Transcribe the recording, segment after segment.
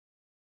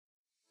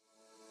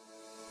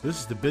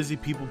This is the Busy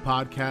People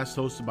podcast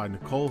hosted by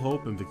Nicole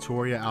Hope and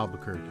Victoria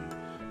Albuquerque,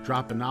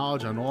 dropping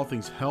knowledge on all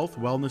things health,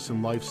 wellness,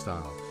 and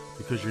lifestyle,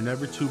 because you're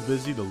never too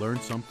busy to learn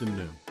something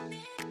new.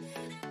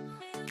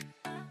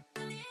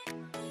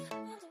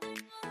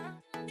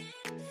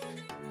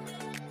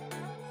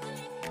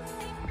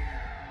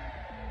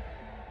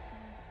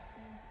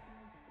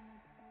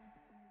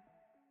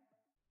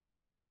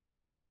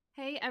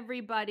 Hey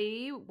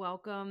everybody,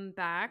 welcome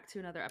back to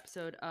another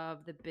episode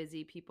of the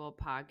Busy People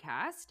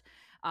podcast.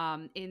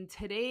 In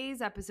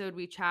today's episode,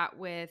 we chat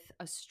with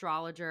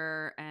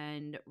astrologer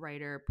and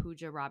writer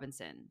Puja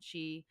Robinson.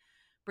 She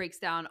breaks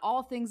down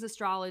all things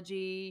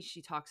astrology.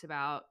 She talks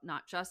about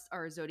not just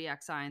our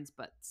zodiac signs,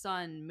 but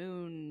sun,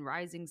 moon,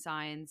 rising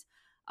signs.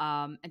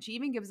 And she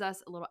even gives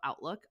us a little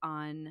outlook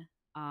on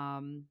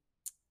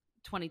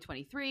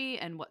 2023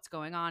 and what's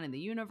going on in the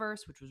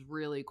universe, which was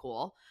really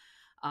cool.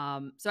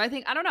 So I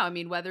think, I don't know, I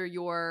mean, whether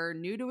you're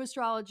new to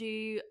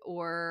astrology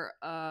or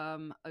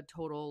a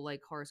total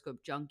like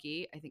horoscope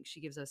junkie, I think she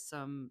gives us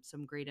some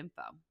great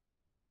info.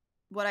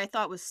 What I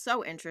thought was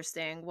so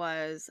interesting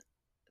was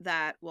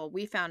that, well,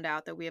 we found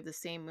out that we have the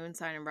same moon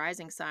sign and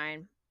rising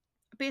sign.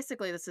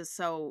 Basically, this is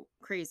so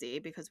crazy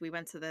because we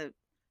went to the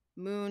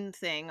moon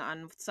thing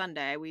on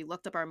Sunday. We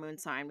looked up our moon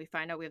sign. We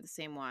find out we have the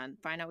same one,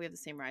 find out we have the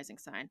same rising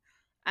sign,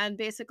 and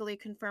basically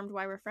confirmed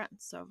why we're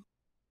friends. So,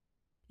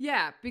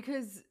 yeah,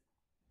 because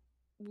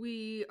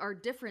we are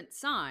different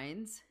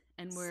signs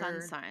and we're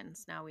sun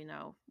signs. Now we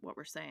know what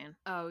we're saying.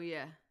 Oh,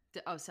 yeah.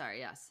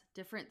 Yes.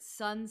 Different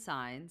sun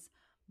signs,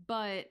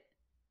 but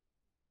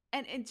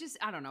and it just,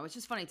 I don't know, it's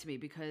just funny to me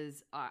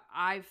because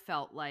I've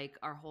felt like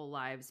our whole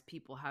lives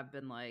people have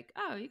been like,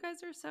 oh, you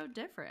guys are so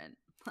different.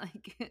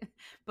 Like,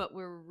 but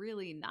we're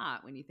really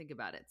not when you think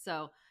about it.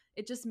 So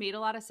it just made a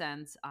lot of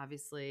sense.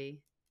 Obviously,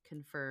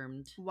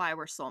 confirmed why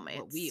we're soulmates.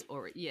 What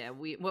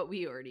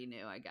we already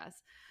knew, I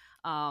guess.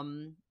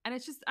 And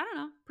it's just, I don't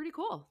know, pretty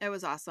cool. It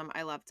was awesome.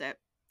 I loved it.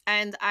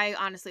 And I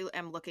honestly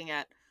am looking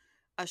at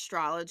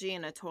astrology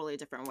in a totally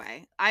different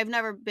way. I've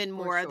never been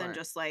more than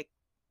just like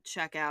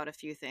check out a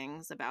few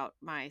things about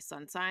my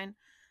sun sign.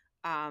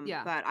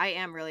 But I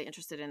am really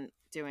interested in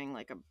doing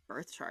like a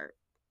birth chart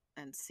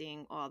and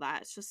seeing all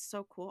that. It's just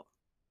so cool.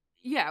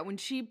 Yeah, when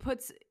she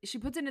puts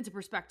it into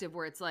perspective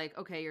where it's like,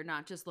 okay, you're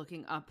not just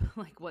looking up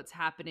like what's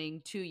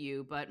happening to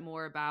you, but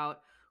more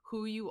about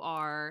who you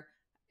are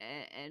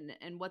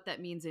and what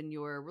that means in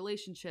your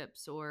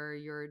relationships or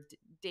your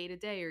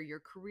day-to-day or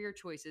your career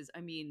choices. I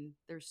mean,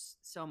 there's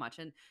so much.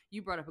 And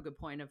you brought up a good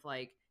point of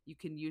like, you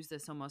can use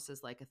this almost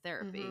as like a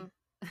therapy,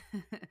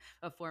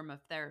 a form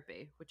of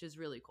therapy, which is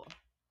really cool.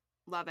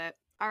 Love it.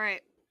 All right.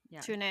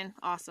 Yeah. Tune in.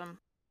 Awesome.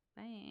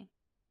 Bye.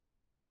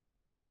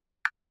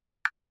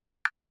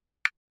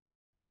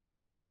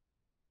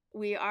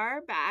 We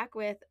are back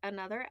with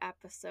another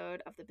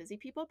episode of the Busy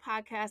People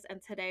podcast,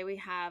 and today we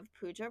have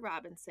Puja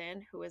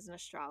Robinson, who is an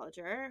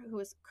astrologer who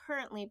is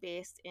currently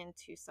based in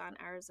Tucson,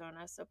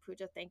 Arizona. So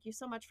Puja, thank you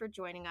so much for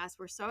joining us.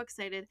 We're so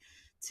excited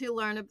to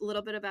learn a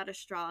little bit about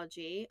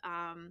astrology.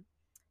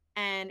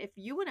 And if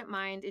you wouldn't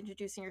mind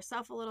introducing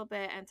yourself a little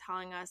bit and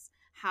telling us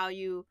how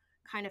you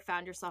kind of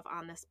found yourself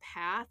on this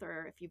path,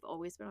 or if you've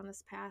always been on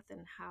this path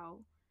and how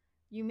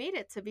you made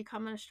it to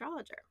become an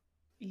astrologer.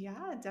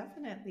 Yeah,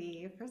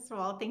 definitely. First of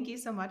all, thank you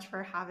so much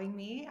for having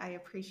me. I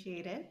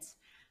appreciate it.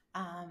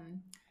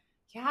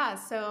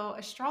 So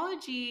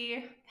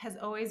astrology has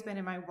always been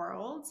in my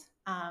world,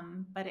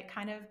 but it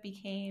kind of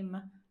became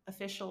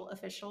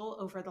official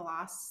over the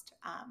last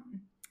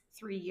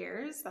 3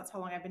 years. That's how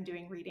long I've been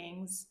doing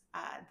readings.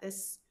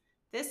 This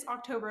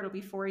October, it'll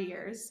be 4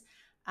 years.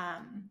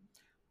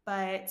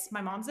 But my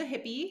mom's a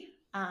hippie.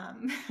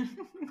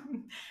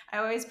 I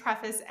always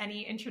preface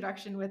any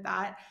introduction with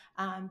that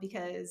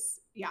because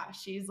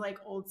she's like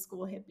old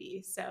school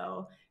hippie.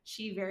 So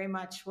she very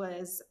much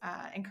was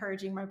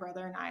encouraging my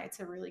brother and I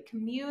to really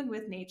commune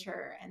with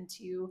nature and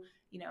to,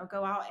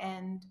 go out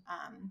and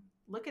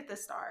look at the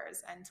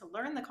stars and to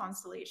learn the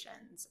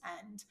constellations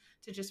and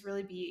to just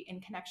really be in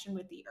connection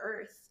with the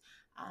earth.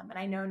 And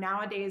I know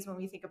nowadays when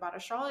we think about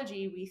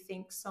astrology, we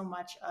think so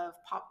much of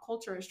pop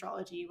culture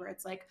astrology where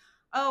it's like,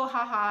 oh,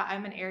 haha,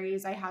 I'm an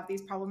Aries. I have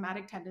these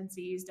problematic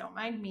tendencies. Don't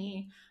mind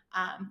me.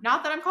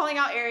 Not that I'm calling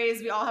out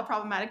Aries. We all have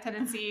problematic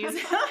tendencies.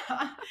 So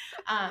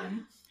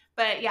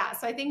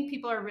I think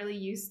people are really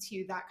used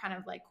to that kind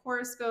of like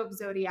horoscope,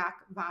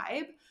 zodiac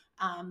vibe.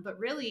 But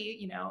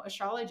really,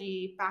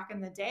 astrology back in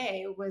the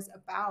day was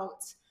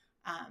about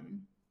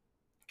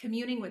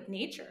communing with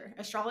nature.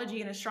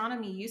 Astrology and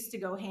astronomy used to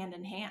go hand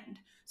in hand.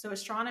 So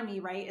astronomy,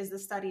 right, is the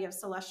study of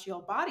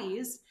celestial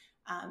bodies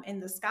in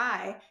the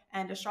sky,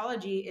 and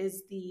astrology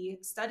is the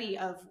study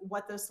of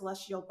what those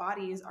celestial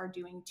bodies are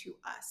doing to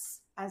us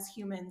as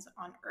humans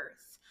on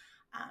Earth.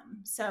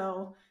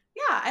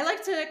 I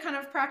like to kind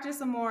of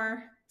practice a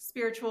more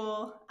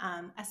spiritual,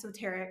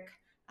 esoteric,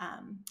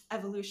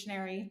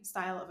 evolutionary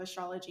style of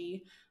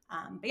astrology.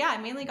 I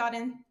mainly got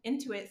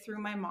into it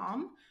through my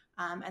mom.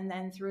 And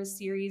then through a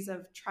series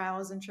of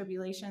trials and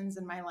tribulations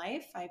in my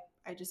life, I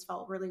just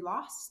felt really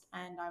lost.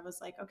 And I was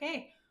like,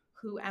 okay,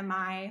 who am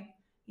I?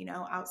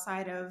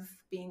 outside of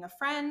being a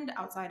friend,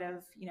 outside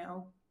of,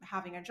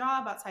 having a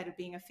job, outside of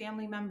being a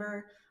family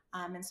member.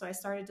 And so I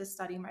started to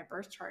study my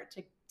birth chart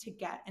to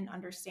get an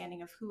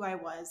understanding of who I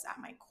was at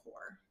my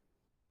core.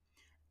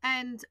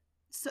 And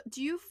so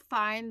do you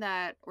find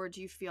that, or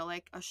do you feel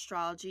like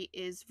astrology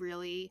is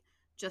really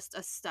just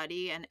a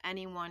study and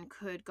anyone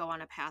could go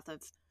on a path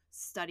of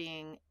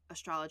studying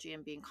astrology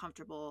and being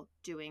comfortable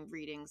doing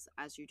readings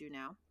as you do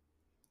now?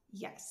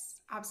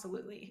 Yes,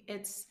 absolutely.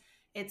 It's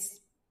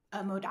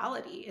a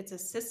modality, it's a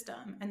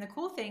system. And the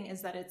cool thing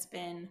is that it's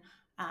been,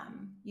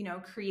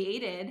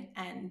 created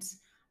and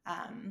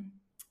um,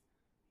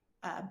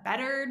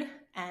 bettered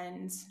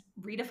and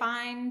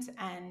redefined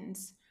and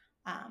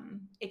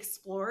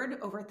explored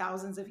over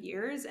thousands of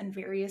years in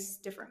various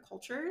different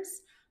cultures.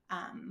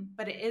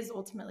 But it is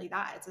ultimately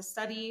that it's a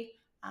study,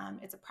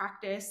 it's a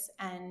practice,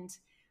 and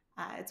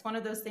it's one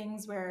of those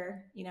things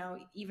where,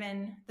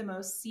 even the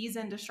most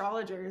seasoned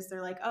astrologers,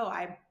 they're like, oh,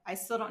 I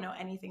still don't know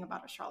anything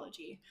about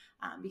astrology,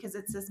 because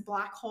it's this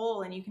black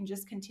hole and you can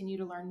just continue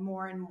to learn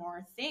more and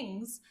more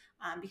things.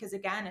 Because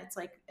again, it's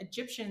like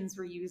Egyptians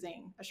were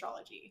using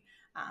astrology.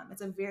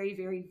 It's a very,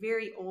 very,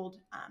 very old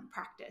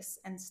practice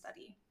and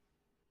study.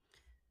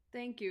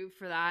 Thank you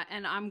for that.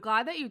 And I'm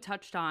glad that you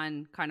touched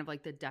on kind of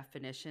like the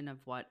definition of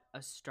what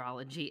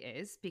astrology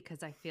is,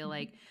 because I feel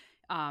like,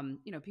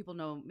 people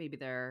know maybe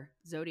their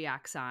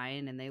zodiac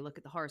sign and they look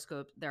at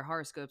their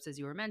horoscopes, as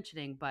you were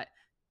mentioning, but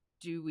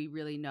do we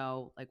really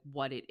know like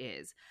what it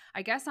is?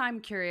 I guess I'm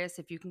curious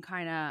if you can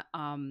kind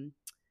of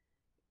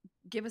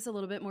give us a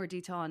little bit more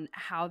detail on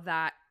how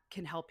that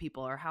can help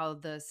people, or how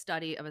the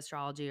study of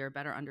astrology or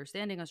better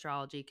understanding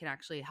astrology can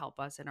actually help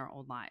us in our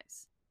own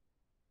lives.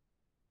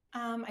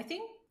 I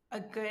think a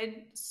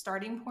good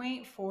starting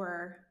point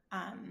for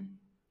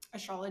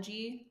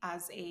astrology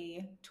as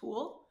a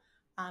tool,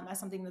 as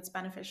something that's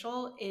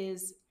beneficial,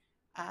 is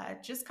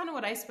just kind of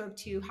what I spoke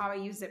to, how I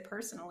use it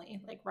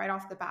personally, like right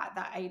off the bat,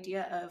 that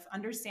idea of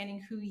understanding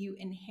who you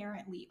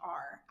inherently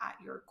are at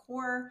your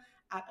core,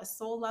 at a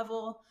soul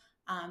level,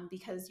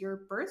 because your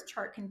birth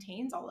chart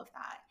contains all of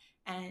that.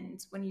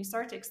 And when you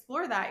start to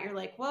explore that, you're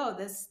like, whoa,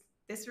 this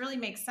really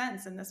makes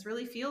sense, and this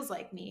really feels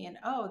like me, and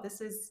oh, this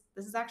is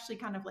actually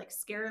kind of like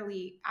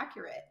scarily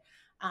accurate.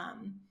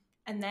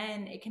 And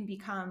then it can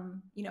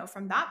become,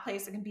 from that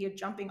place, it can be a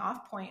jumping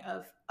off point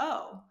of,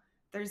 oh,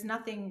 there's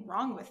nothing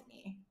wrong with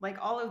me. Like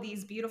all of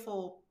these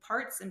beautiful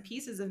parts and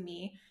pieces of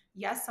me,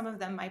 yes, some of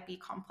them might be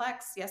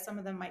complex, yes, some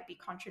of them might be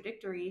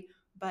contradictory,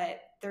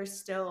 but they're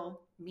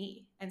still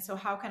me. And so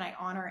how can I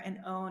honor and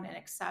own and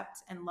accept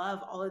and love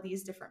all of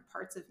these different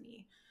parts of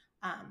me?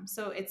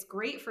 So it's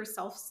great for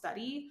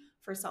self-study,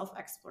 for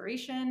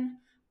self-exploration,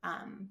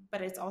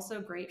 but it's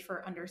also great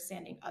for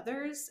understanding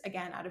others,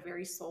 again, at a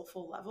very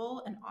soulful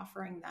level, and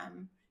offering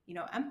them,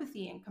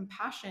 empathy and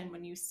compassion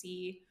when you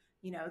see,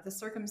 the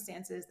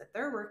circumstances that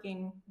they're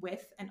working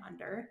with and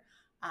under.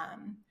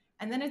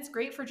 And then it's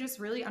great for just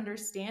really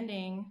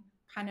understanding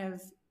kind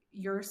of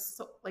your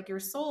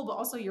soul, but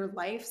also your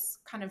life's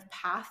kind of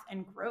path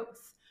and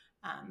growth.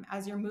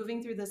 As you're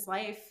moving through this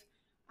life,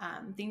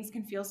 things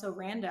can feel so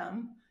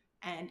random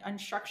and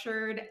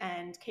unstructured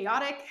and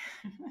chaotic.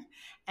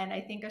 And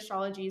I think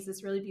astrology is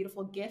this really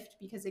beautiful gift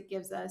because it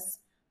gives us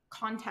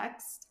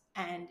context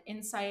and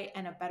insight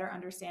and a better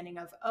understanding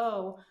of,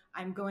 oh,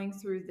 I'm going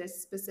through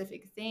this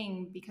specific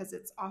thing because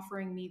it's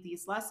offering me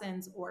these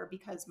lessons, or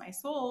because my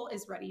soul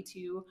is ready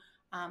to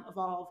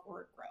evolve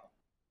or grow.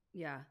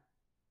 Yeah.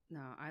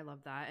 No, I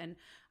love that. And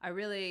I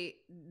really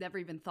never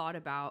even thought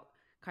about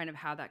kind of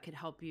how that could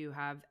help you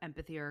have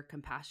empathy or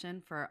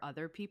compassion for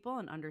other people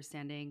and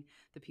understanding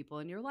the people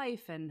in your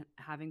life and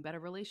having better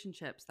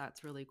relationships.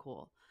 That's really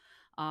cool.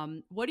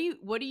 What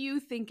do you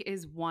think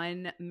is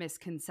one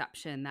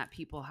misconception that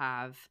people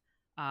have,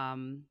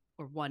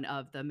 or one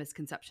of the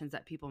misconceptions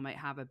that people might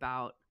have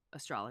about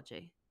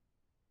astrology?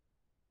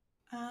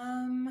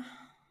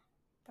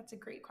 That's a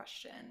great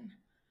question.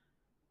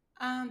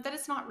 That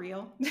it's not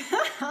real.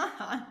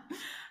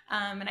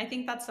 And I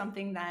think that's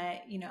something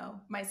that,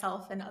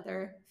 myself and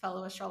other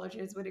fellow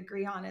astrologers would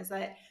agree on, is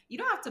that you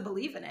don't have to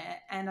believe in it.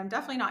 And I'm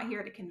definitely not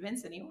here to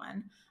convince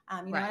anyone.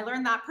 Right. I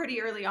learned that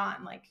pretty early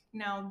on. Like,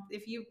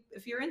 if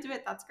you're into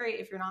it, that's great.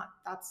 If you're not,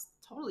 that's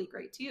totally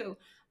great too.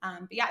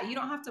 But yeah, you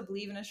don't have to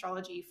believe in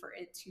astrology for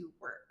it to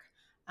work.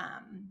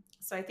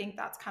 So I think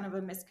that's kind of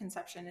a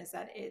misconception, is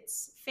that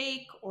it's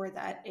fake, or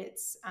that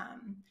it's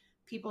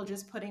people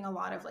just putting a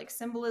lot of like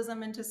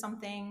symbolism into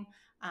something.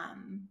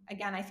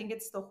 Again, I think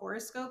it's the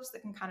horoscopes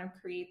that can kind of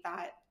create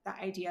that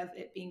idea of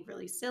it being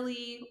really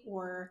silly,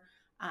 or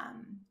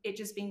it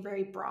just being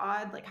very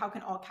broad. Like, how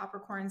can all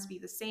Capricorns be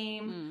the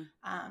same?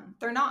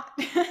 They're not.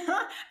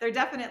 They're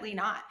definitely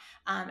not.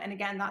 And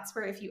again, that's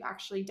where, if you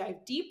actually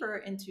dive deeper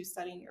into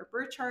studying your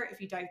birth chart, if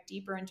you dive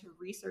deeper into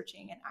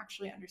researching and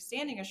actually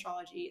understanding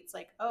astrology, it's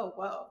like, oh,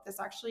 whoa, this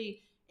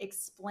actually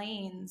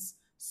explains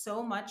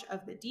so much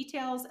of the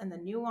details and the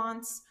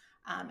nuance,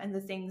 and the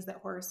things that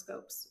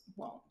horoscopes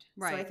won't.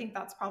 Right. So I think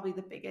that's probably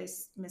the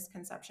biggest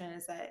misconception,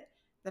 is that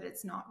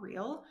it's not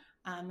real.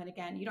 And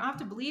again, you don't have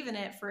to believe in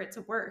it for it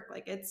to work.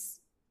 Like, it's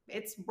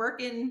it's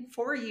working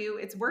for you.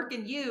 It's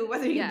working you,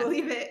 whether you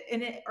believe it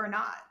in it or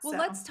not. Well,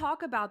 let's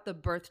talk about the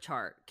birth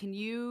chart. Can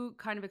you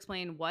kind of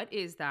explain what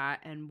is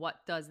that and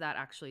what does that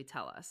actually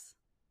tell us?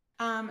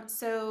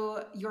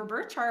 So your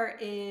birth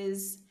chart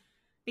is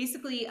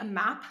basically a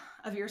map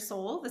of your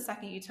soul the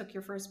second you took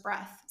your first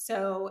breath.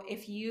 So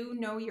if you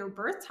know your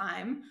birth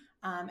time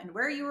and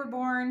where you were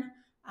born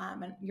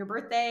and your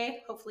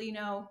birthday, hopefully you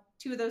know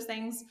 2 of those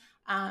things,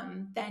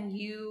 then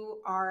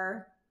you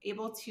are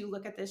able to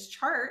look at this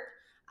chart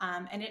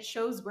and it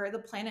shows where the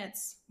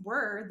planets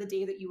were the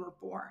day that you were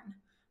born.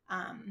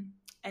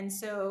 And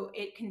so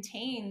it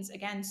contains,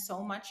 again,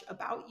 so much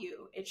about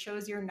you. It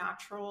shows your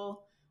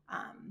natural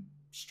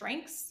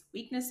strengths,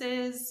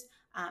 weaknesses,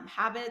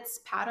 habits,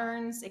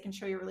 patterns. It can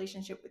show your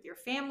relationship with your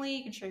family.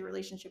 It can show your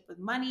relationship with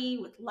money,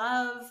 with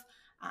love,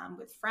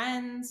 with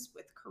friends,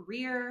 with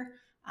career.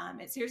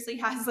 It seriously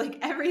has like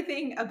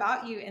everything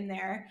about you in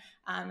there.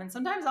 And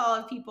sometimes I'll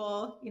have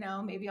people, you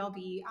know, maybe I'll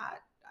be at,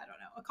 I don't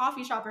know, a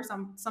coffee shop or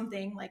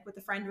something like with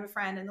a friend of a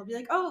friend, and they'll be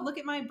like, "Oh, look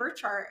at my birth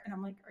chart." And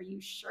I'm like, "Are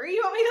you sure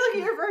you want me to look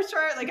at your birth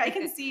chart? Like, I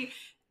can see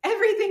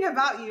everything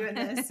about you in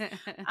this."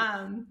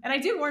 And I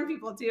do warn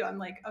people too. I'm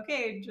like,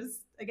 okay,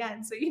 just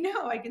again, so you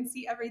know, I can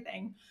see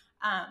everything.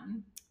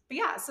 But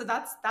yeah, so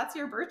that's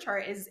your birth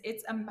chart.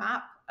 It's a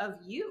map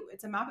of you.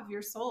 It's a map of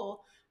your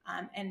soul.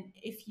 And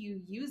if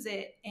you use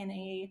it in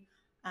a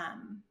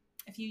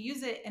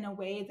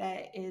way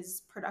that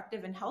is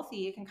productive and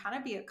healthy, it can kind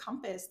of be a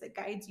compass that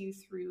guides you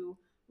through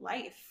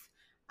life.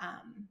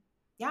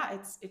 Yeah,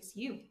 it's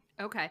you.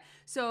 Okay.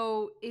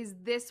 So is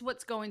this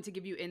what's going to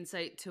give you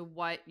insight to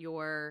what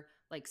your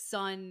like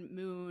sun,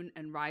 moon,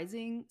 and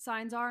rising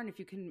signs are? And if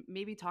you can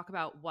maybe talk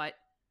about what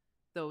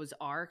those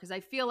are, because I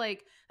feel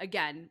like,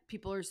 again,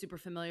 people are super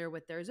familiar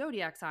with their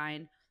zodiac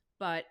sign,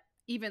 but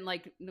even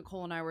like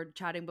Nicole and I were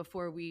chatting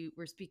before we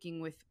were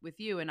speaking with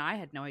you, and I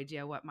had no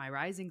idea what my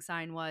rising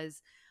sign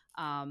was.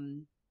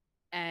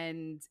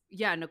 And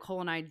yeah,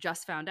 Nicole and I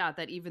just found out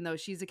that even though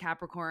she's a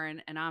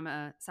Capricorn and I'm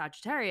a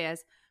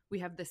Sagittarius, we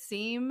have the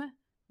same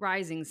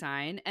rising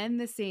sign and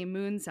the same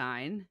moon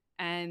sign.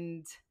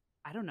 And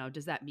I don't know,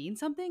 does that mean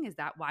something? Is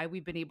that why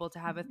we've been able to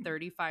have a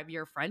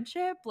 35-year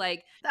friendship?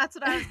 Like, that's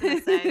what I was going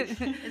to say.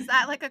 Is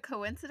that like a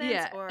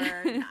coincidence or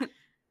not?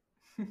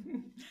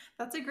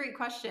 That's a great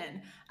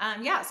question.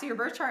 Yeah, so your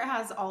birth chart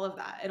has all of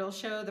that. It'll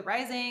show the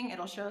rising,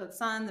 it'll show the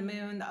sun, the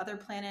moon, the other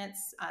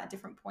planets,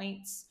 different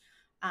points.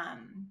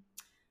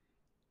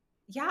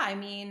 Yeah, I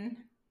mean,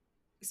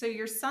 so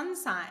your sun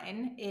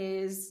sign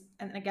is,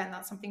 and again,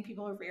 that's something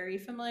people are very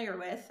familiar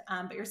with,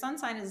 but your sun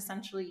sign is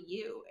essentially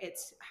you.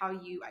 It's how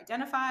you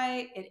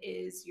identify. It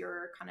is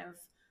your kind of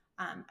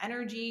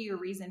energy, your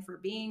reason for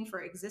being,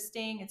 for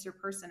existing. It's your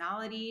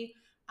personality.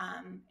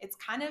 It's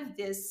kind of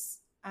this,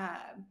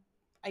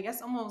 I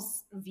guess,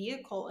 almost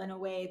vehicle in a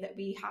way that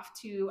we have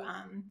to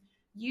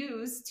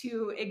use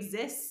to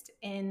exist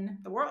in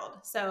the world.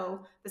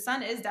 So the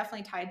sun is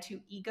definitely tied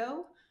to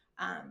ego.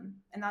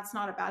 And that's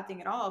not a bad thing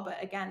at all.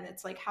 But again,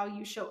 it's like how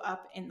you show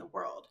up in the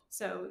world.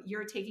 So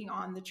you're taking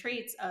on the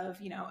traits of,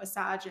 you know, a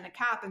Sag and a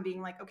Cap and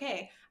being like,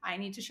 okay, I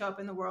need to show up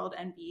in the world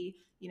and be,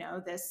 you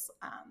know, this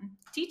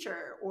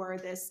teacher or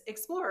this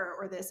explorer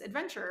or this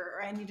adventurer,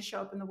 or I need to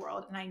show up in the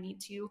world and I need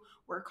to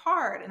work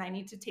hard and I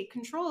need to take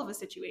control of a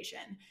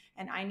situation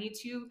and I need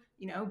to,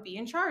 you know, be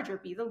in charge or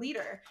be the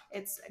leader.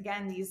 It's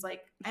again, these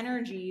like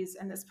energies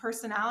and this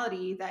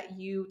personality that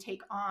you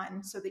take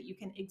on so that you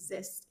can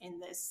exist in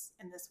this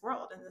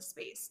world, in this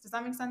space. Does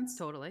that make sense?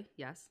 Totally.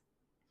 Yes.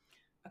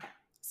 Okay.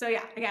 So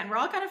yeah, again, we're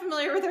all kind of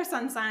familiar with our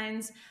sun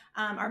signs.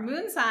 Our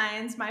moon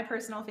signs, my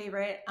personal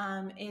favorite,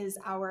 is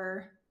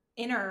our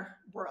inner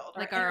world,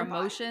 like our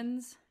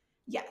emotions. Body.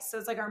 Yes. So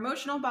it's like our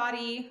emotional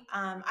body.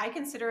 I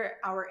consider it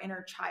our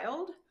inner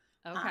child.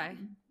 Okay.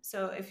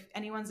 So if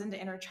anyone's into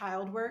inner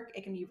child work,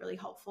 it can be really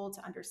helpful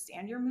to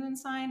understand your moon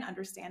sign,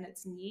 understand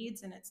its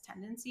needs and its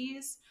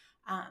tendencies.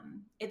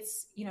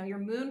 It's, you know, your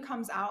moon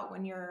comes out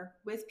when you're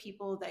with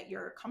people that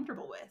you're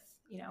comfortable with,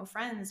 you know,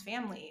 friends,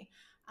 family.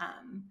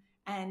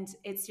 And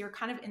it's your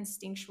kind of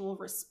instinctual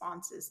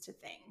responses to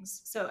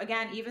things. So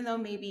again, even though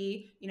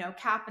maybe, you know,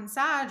 Cap and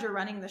Sag are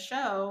running the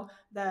show,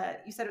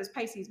 you said it was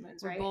Pisces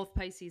moons, right? We're both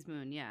Pisces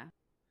moon, yeah.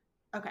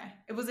 Okay.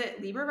 Was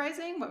it Libra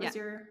rising? What was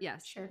your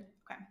shared?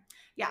 Okay.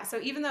 Yeah. So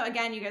even though,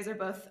 again, you guys are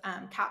both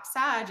Cap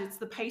Sag, it's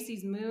the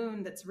Pisces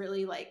moon that's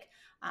really like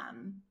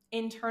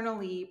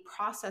internally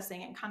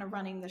processing and kind of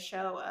running the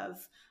show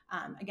of,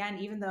 again,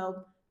 even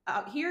though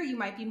out here you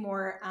might be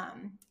more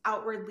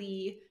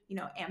outwardly, you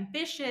know,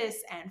 ambitious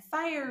and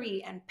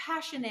fiery and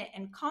passionate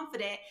and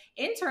confident.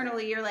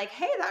 Internally, you're like,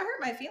 hey, that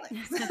hurt my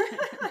feelings.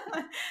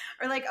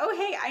 Or like, oh,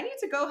 hey, I need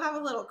to go have a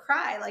little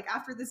cry like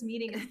after this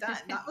meeting is done.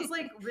 That was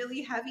like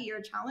really heavy or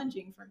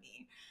challenging for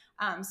me.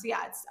 So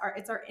yeah,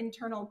 it's our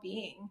internal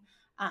being.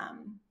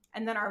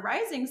 And then our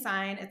rising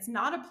sign, it's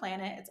not a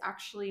planet. It's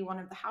actually one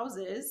of the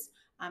houses.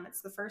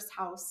 It's the first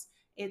house.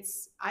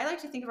 I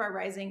like to think of our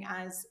rising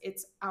as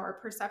it's our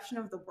perception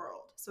of the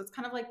world. So it's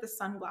kind of like the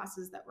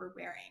sunglasses that we're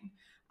wearing.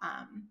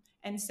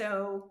 And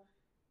so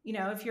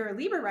if you're a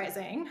Libra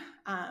rising,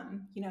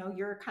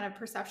 your kind of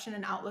perception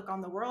and outlook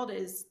on the world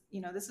is,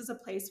 this is a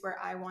place where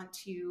I want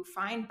to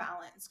find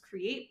balance,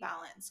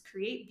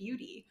 create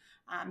beauty.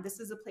 This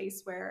is a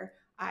place where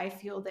I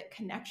feel that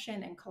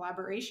connection and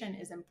collaboration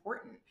is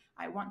important.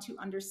 I want to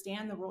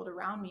understand the world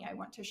around me. I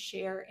want to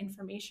share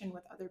information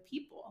with other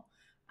people.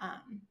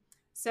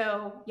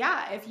 So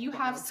yeah, if you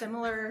have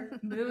similar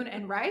moon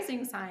and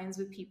rising signs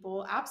with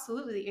people,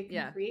 absolutely, it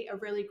can create a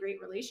really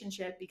great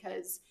relationship,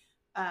 because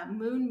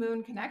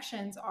moon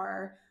connections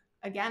are,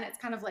 again, it's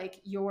kind of like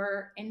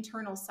your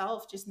internal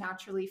self just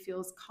naturally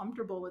feels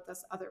comfortable with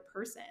this other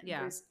person.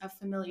 There's a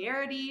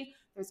familiarity,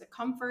 there's a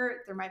comfort,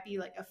 there might be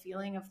like a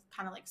feeling of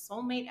kind of like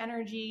soulmate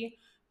energy.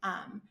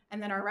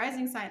 And then our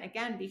rising sign,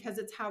 again, because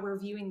it's how we're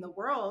viewing the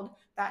world,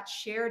 that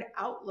shared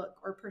outlook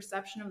or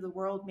perception of the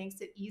world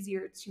makes it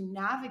easier to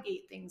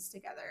navigate things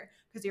together,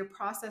 because you're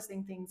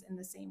processing things in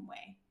the same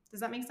way. Does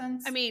that make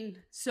sense? I mean,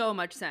 so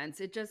much sense.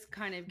 It just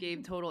kind of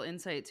gave total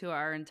insight to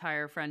our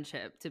entire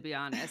friendship, to be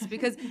honest,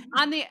 because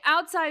on the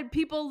outside,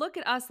 people look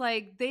at us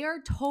like they are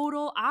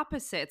total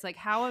opposites. Like,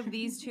 how have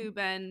these two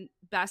been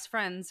best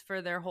friends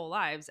for their whole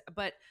lives?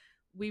 But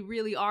we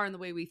really are in the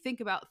way we think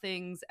about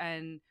things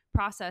and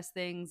process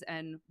things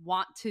and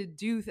want to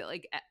do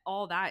like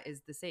all that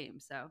is the same.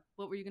 So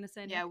what were you going to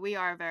say, Nick? Yeah, we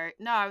are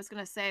I was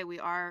going to say we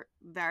are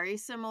very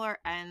similar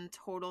and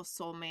total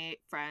soulmate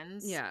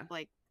friends. Yeah.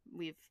 Like,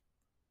 we've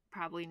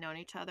probably known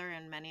each other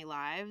in many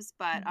lives,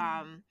 but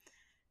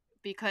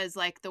because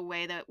like the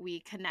way that we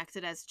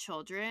connected as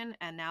children,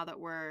 and now that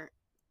we're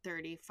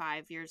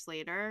 35 years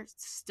later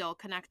still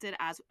connected,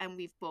 and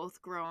we've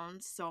both grown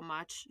so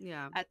much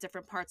at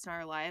different parts in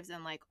our lives,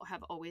 and like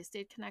have always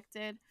stayed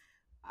connected,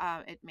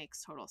 it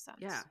makes total sense.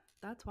 Yeah,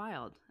 that's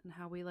wild. And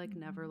how we like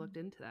never looked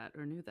into that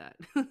or knew that.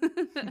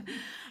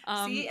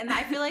 See, and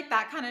I feel like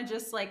that kind of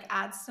just like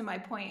adds to my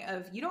point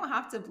of, you don't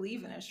have to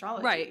believe in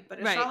astrology, right, but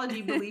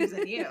astrology believes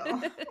in you.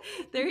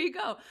 There you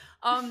go.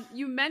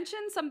 You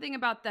mentioned something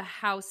about the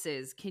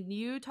houses. Can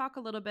you talk a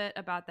little bit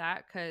about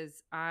that?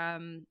 Because I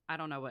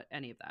don't know what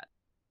any of that.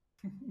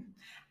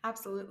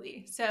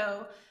 Absolutely.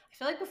 So I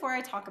feel like before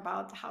I talk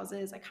about the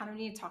houses, I kind of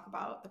need to talk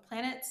about the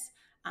planets.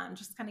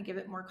 Just to kind of give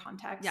it more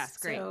context. Yes,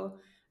 great. So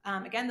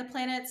again, the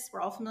planets,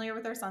 we're all familiar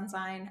with our sun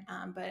sign,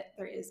 but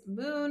there is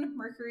Moon,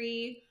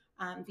 Mercury,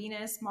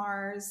 Venus,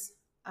 Mars.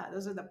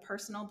 Those are the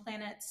personal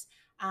planets.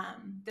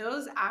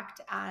 Those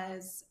act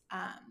as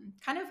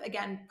kind of,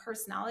 again,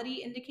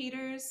 personality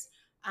indicators.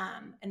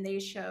 And they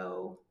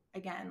show,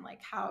 again, like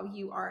how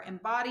you are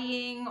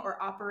embodying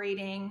or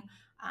operating.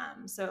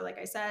 So like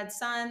I said,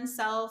 sun,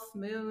 self,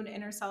 moon,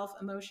 inner self,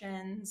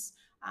 emotions,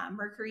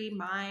 Mercury,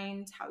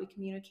 mind, how we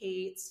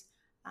communicate,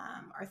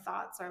 our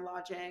thoughts, our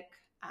logic,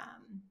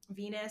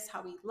 Venus,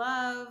 how we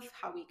love,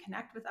 how we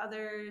connect with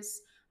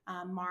others,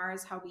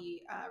 Mars, how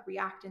we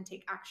react and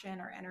take action,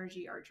 our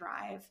energy, our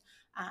drive.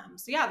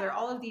 So yeah, there are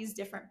all of these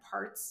different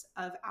parts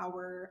of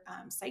our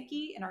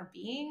psyche and our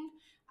being.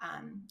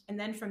 And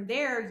then from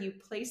there, you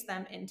place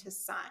them into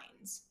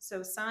signs.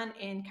 So sun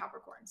in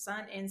Capricorn,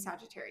 sun in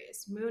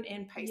Sagittarius, moon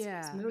in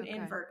Pisces, moon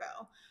in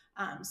Virgo.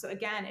 So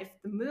again, if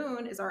the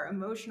moon is our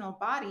emotional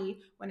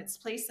body, when it's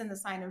placed in the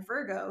sign of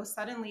Virgo,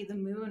 suddenly the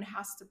moon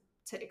has to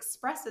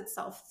express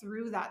itself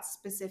through that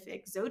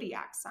specific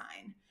zodiac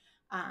sign.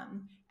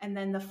 And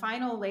then the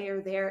final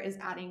layer there is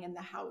adding in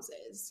the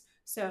houses.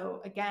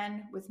 So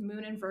again, with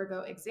moon and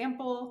Virgo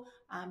example,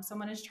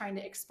 someone is trying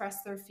to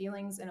express their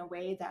feelings in a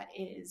way that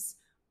is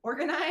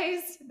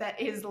organized, that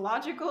is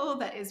logical,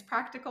 that is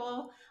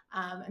practical.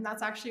 And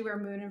that's actually where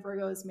moon and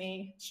Virgos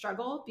may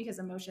struggle, because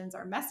emotions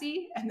are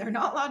messy and they're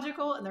not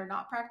logical and they're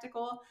not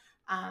practical.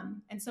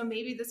 And so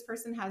maybe this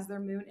person has their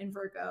moon in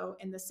Virgo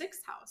in the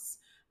 6th house.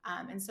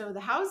 And so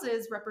the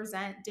houses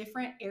represent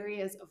different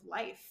areas of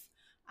life.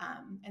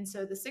 And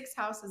so the 6th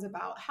house is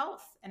about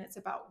health and it's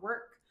about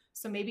work.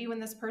 So maybe when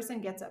this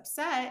person gets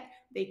upset,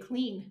 they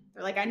clean.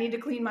 They're like, I need to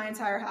clean my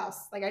entire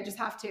house. Like, I just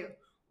have to.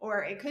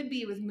 Or it could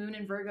be with moon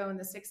and Virgo in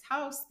the 6th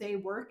house, they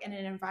work in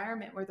an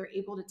environment where they're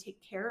able to take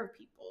care of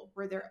people,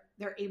 where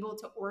they're able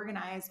to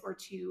organize or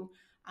to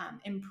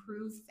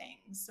improve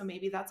things. So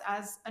maybe that's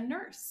as a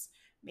nurse.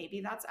 Maybe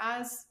that's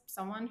as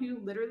someone who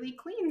literally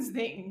cleans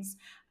things.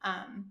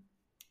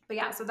 But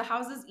yeah, so the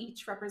houses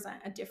each represent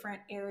a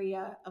different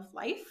area of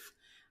life.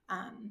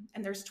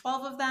 And there's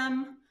 12 of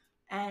them,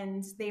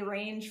 and they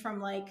range from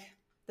like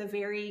the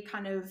very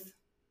kind of,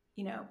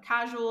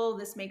 casual,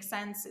 this makes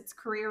sense, it's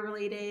career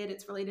related,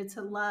 it's related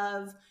to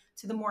love,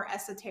 to the more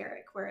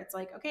esoteric, where it's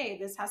like, okay,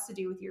 this has to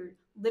do with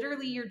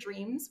literally your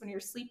dreams when you're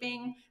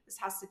sleeping. This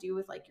has to do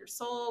with like your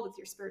soul, with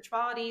your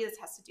spirituality. This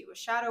has to do with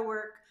shadow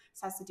work.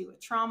 This has to do with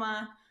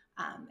trauma.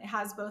 It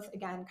has both,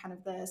 again, kind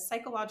of the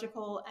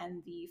psychological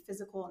and the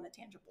physical and the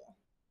tangible.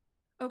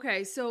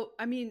 Okay. So,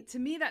 I mean, to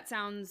me, that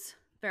sounds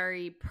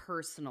very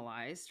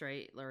personalized,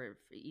 right? Or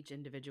for each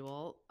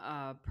individual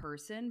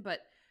person. But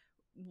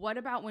what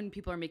about when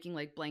people are making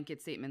like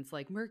blanket statements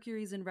like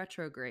Mercury's in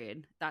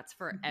retrograde? That's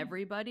for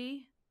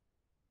everybody?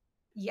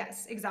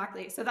 Yes,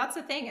 exactly. So that's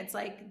the thing. It's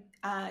like,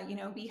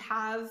 we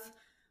have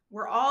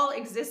we're all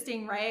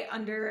existing right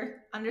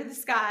under the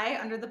sky,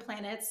 under the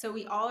planet. So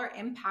we all are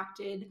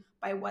impacted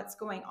by what's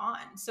going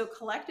on. So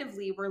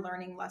collectively, we're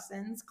learning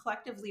lessons.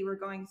 Collectively, we're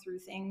going through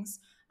things.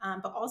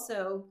 But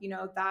also,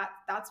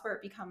 that's where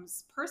it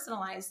becomes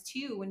personalized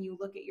too when you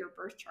look at your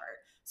birth chart.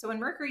 So when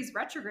Mercury's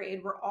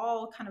retrograde, we're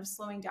all kind of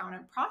slowing down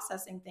and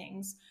processing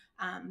things.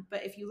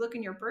 But if you look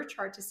in your birth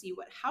chart to see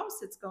what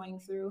house it's going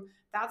through,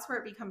 that's where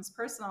it becomes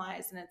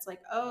personalized. And it's like,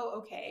 oh,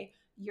 okay,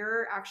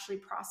 you're actually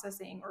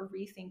processing or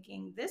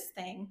rethinking this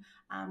thing.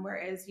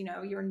 Whereas,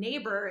 your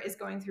neighbor is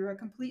going through a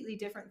completely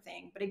different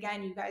thing. But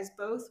again, you guys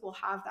both will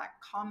have that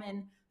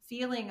common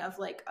feeling of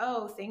like,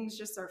 oh, things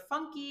just are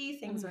funky,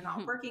 things are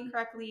not working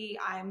correctly.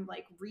 I'm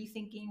like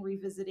rethinking,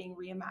 revisiting,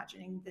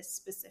 reimagining this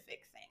specific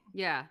thing.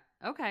 Yeah.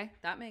 Okay.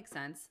 That makes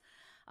sense.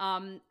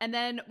 And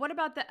then what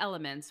about the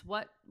elements?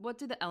 What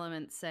do the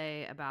elements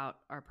say about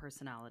our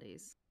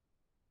personalities?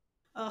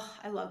 Oh,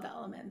 I love the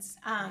elements.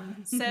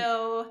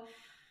 So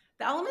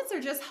the elements are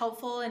just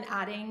helpful in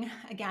adding,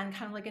 again,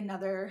 kind of like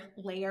another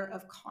layer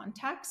of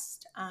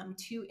context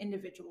to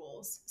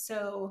individuals.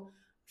 So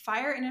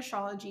fire in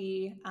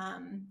astrology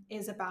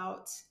is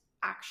about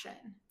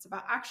action. It's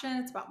about action.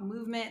 It's about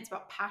movement. It's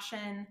about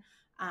passion.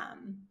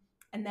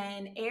 And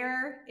then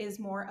air is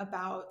more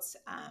about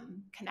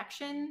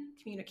connection,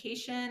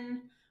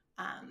 communication,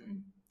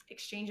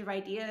 exchange of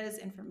ideas,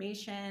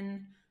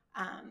 information.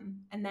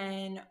 And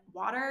then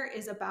water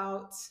is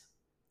about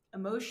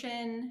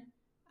emotion,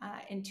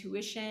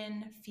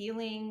 intuition,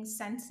 feeling,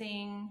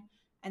 sensing.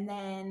 And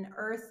then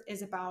earth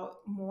is about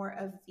more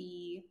of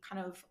the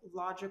kind of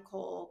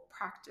logical,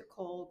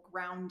 practical,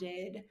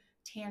 grounded,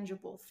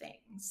 tangible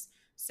things.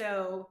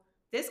 So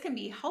this can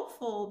be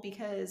helpful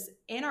because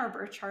in our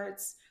birth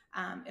charts,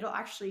 it'll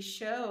actually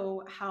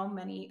show how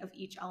many of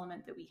each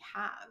element that we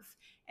have.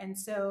 And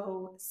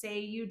so say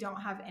you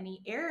don't have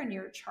any air in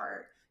your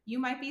chart, you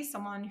might be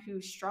someone who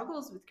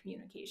struggles with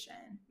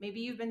communication.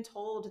 Maybe you've been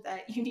told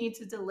that you need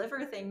to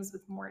deliver things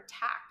with more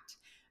tact.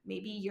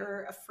 Maybe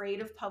you're afraid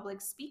of public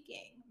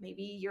speaking.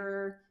 Maybe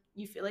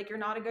you feel like you're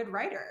not a good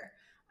writer.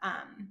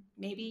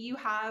 Maybe you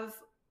have,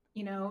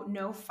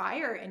 no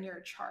fire in your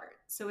chart.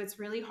 So it's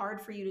really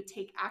hard for you to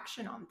take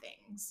action on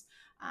things.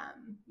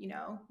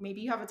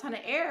 Maybe you have a ton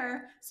of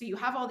air, so you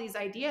have all these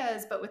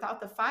ideas, but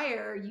without the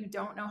fire, you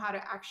don't know how to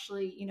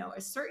actually,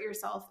 assert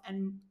yourself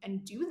and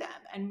do them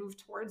and move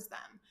towards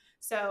them.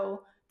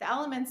 So the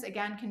elements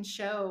again can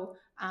show,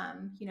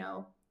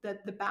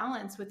 the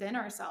balance within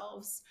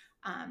ourselves.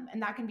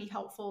 And that can be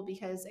helpful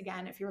because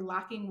again, if you're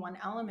lacking one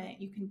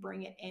element, you can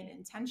bring it in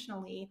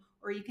intentionally,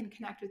 or you can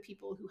connect with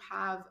people who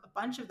have a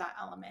bunch of that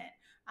element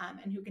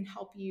and who can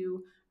help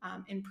you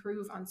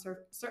improve on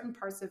certain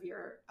parts of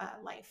your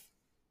life.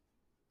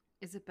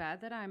 Is it bad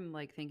that I'm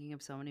like thinking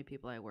of so many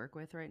people I work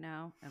with right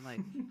now and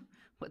like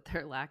what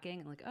they're lacking?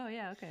 I'm like, oh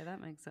yeah, okay,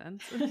 that makes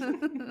sense.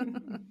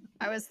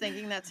 I was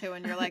thinking that too,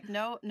 and you're like,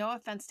 no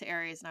offense to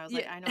Aries, and I was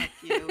like, I know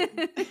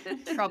a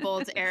few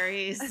troubled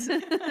Aries.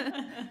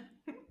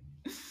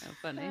 Oh,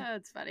 funny.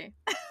 It's funny.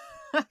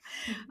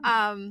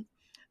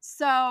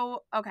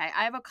 So okay,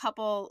 I have a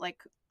couple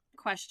like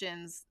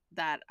questions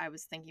that I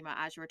was thinking about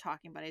as you were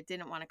talking, but I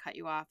didn't want to cut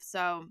you off.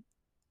 So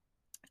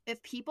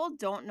if people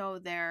don't know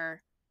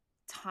their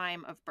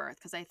time of birth,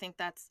 because I think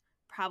that's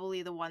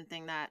probably the one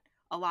thing that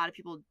a lot of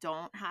people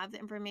don't have the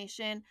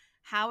information,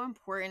 how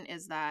important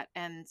is that?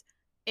 And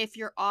if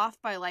you're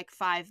off by like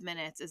 5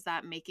 minutes, is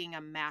that making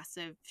a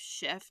massive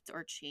shift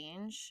or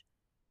change?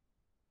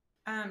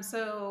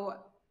 So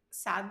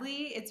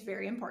sadly, it's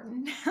very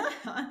important.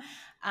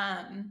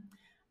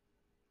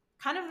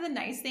 Kind of the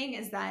nice thing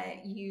is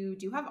that you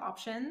do have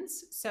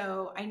options.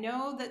 So I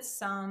know that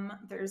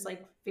there's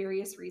like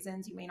various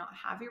reasons you may not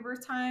have your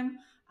birth time.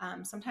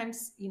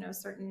 Sometimes,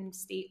 certain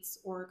states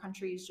or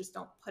countries just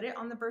don't put it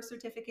on the birth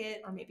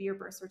certificate, or maybe your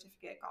birth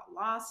certificate got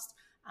lost.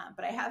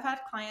 But I have had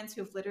clients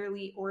who have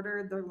literally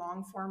ordered their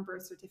long form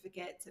birth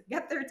certificate to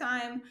get their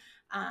time.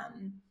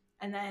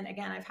 And then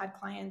again, I've had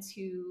clients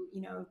who,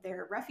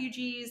 they're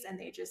refugees and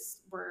they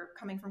just were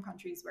coming from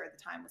countries where the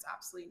time was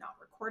absolutely not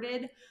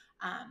recorded.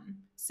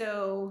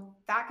 So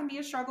that can be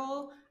a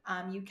struggle.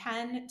 You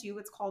can do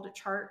what's called a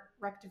chart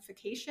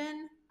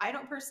rectification. I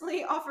don't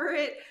personally offer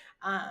it.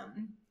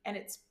 And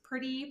it's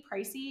pretty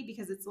pricey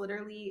because it's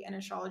literally an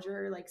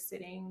astrologer like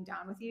sitting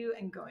down with you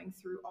and going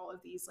through all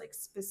of these like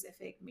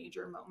specific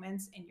major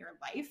moments in your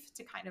life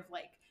to kind of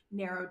like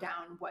narrow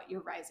down what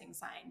your rising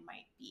sign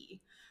might be.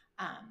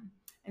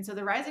 And so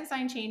the rising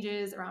sign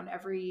changes around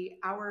every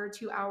hour,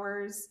 2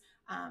 hours.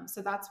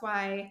 So that's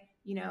why,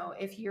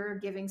 if you're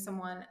giving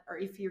someone, or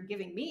if you're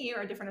giving me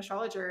or a different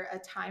astrologer a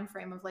time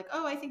frame of like,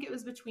 oh, I think it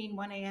was between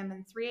 1 a.m.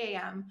 and 3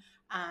 a.m.,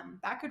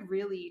 that could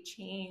really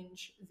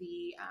change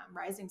the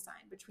rising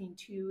sign between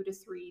 2 to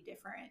 3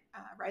 different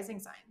rising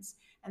signs.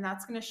 And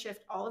that's going to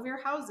shift all of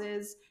your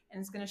houses, and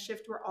it's going to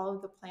shift where all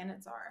of the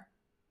planets are.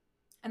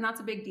 And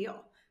that's a big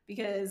deal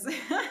because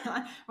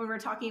when we're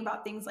talking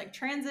about things like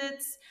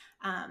transits,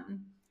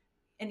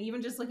 And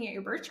even just looking at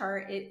your birth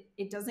chart,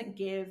 it doesn't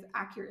give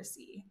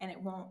accuracy, and it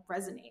won't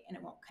resonate, and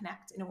it won't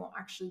connect, and it won't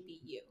actually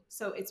be you.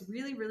 So it's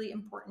really, really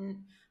important.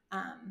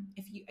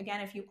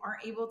 If you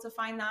aren't able to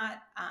find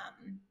that,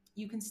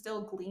 you can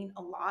still glean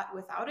a lot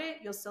without it.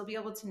 You'll still be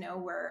able to know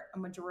where a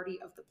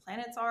majority of the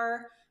planets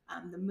are.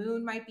 The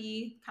moon might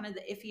be kind of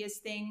the iffiest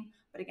thing,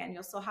 but again,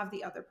 you'll still have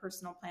the other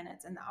personal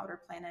planets and the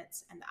outer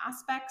planets and the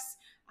aspects.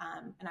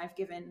 And I've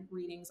given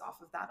readings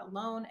off of that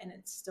alone, and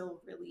it's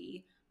still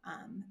really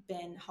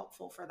been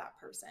helpful for that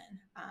person.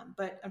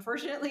 But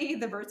unfortunately,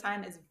 the birth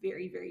time is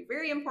very, very,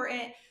 very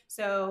important.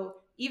 So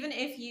even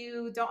if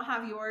you don't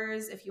have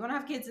yours, if you want to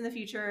have kids in the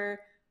future,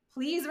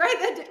 please write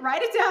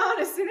it down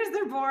as soon as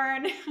they're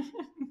born.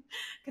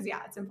 Because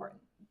yeah, it's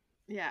important.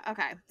 Yeah,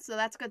 okay. So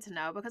that's good to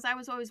know, because I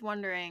was always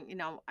wondering,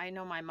 I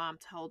know my mom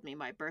told me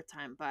my birth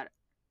time, but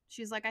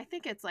she's like, I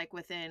think it's like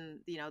within,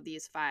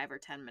 these 5 or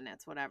 10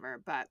 minutes,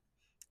 whatever. But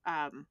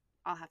I'll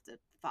have to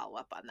follow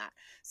up on that.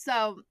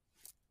 So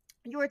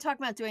you were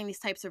talking about doing these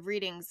types of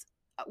readings.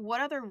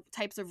 What other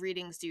types of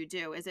readings do you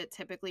do? Is it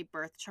typically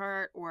birth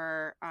chart,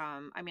 or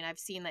I've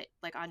seen that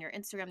like on your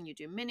Instagram you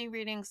do mini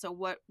readings. So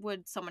what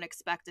would someone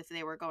expect if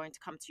they were going to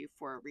come to you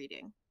for a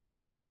reading?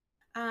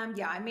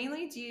 I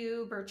mainly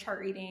do birth chart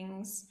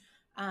readings.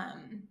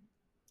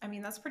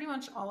 That's pretty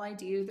much all I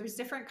do. There's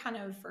different kind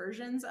of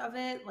versions of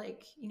it.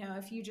 Like,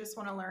 if you just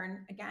want to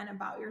learn again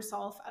about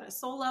yourself at a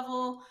soul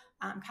level,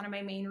 kind of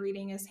my main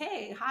reading is,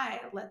 hey,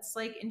 hi, let's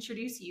like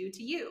introduce you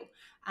to you.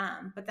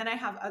 But then I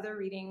have other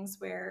readings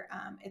where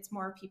it's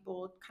more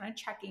people kind of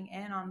checking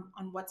in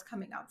on what's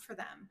coming up for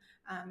them.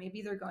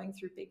 Maybe they're going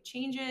through big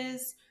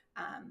changes.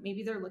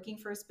 Maybe they're looking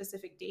for a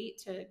specific date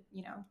to,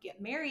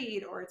 get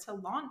married or to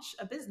launch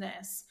a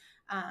business.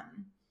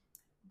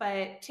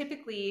 But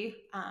typically,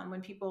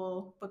 when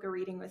people book a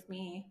reading with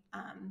me,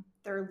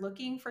 they're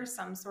looking for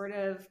some sort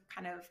of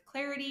kind of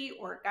clarity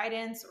or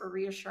guidance or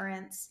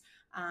reassurance.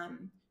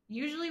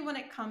 Usually when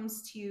it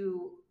comes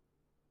to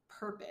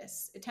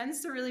purpose, it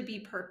tends to really be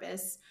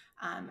purpose.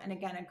 And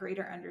again, a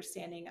greater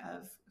understanding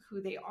of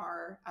who they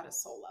are at a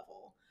soul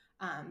level.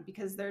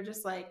 Because they're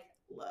just like,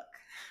 look,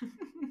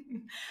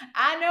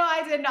 I know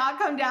I did not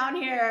come down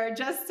here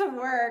just to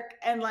work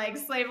and like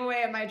slave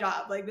away at my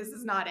job. Like, this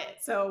is not it.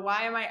 So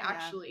why am I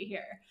actually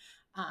here?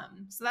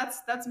 So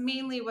that's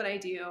mainly what I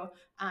do.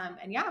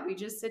 And yeah, we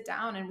just sit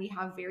down and we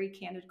have very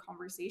candid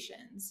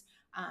conversations.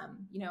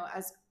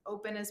 As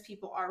open as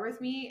people are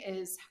with me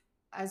is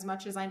as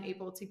much as I'm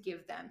able to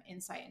give them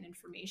insight and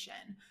information.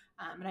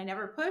 And I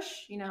never push,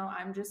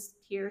 I'm just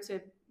here to,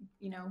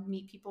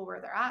 meet people where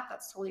they're at.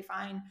 That's totally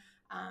fine.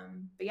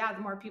 But yeah, the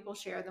more people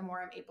share, the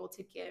more I'm able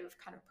to give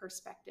kind of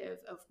perspective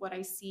of what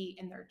I see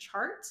in their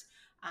chart,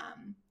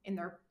 in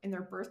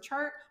their birth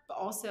chart, but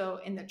also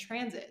in the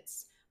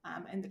transits.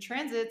 And the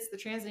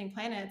transiting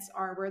planets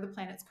are where the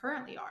planets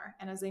currently are.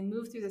 And as they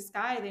move through the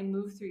sky, they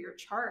move through your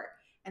chart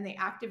and they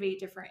activate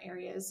different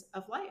areas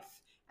of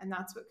life. And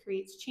that's what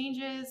creates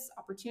changes,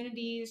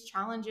 opportunities,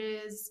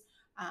 challenges,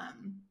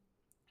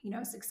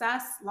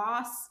 success,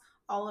 loss,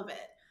 all of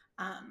it.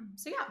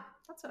 So yeah,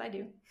 that's what I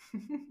do.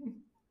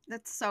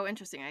 That's so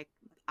interesting.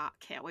 I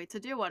can't wait to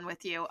do one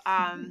with you.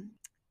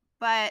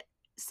 But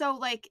so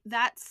like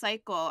that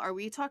cycle, are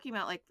we talking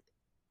about like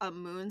a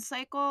moon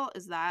cycle?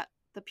 Is that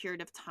the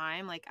period of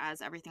time, like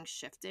as everything's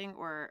shifting,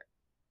 or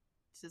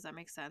does that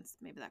make sense?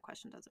 Maybe that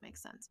question doesn't make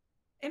sense.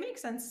 It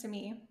makes sense to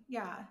me.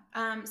 Yeah.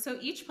 So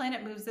each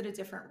planet moves at a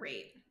different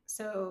rate.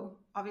 So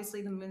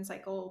obviously the moon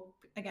cycle,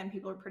 again,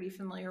 people are pretty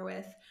familiar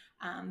with,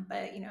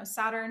 but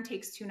Saturn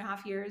takes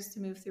 2.5 years to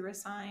move through a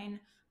sign.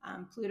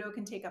 Pluto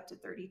can take up to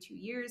 32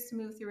 years to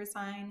move through a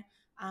sign.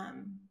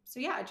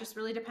 So yeah, it just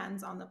really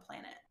depends on the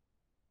planet.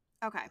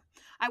 Okay.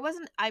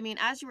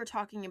 As you were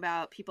talking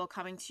about people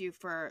coming to you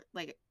for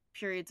like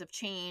periods of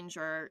change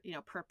or,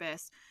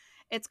 purpose,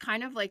 it's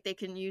kind of like they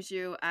can use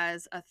you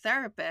as a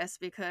therapist,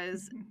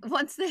 because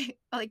once they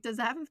like, does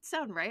that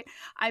sound right?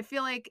 I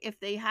feel like if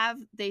they have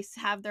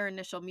their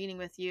initial meeting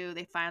with you,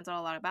 they find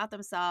out a lot about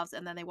themselves,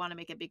 and then they want to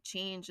make a big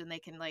change, and they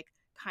can like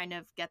kind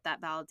of get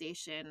that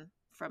validation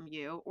from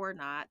you or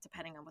not,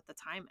 depending on what the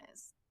time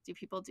is. Do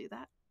people do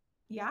that?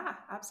 Yeah,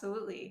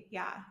 absolutely.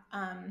 Yeah.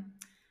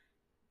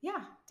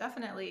 Yeah,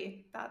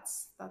 definitely.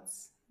 That's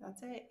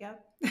it.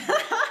 Yep.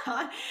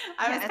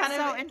 It's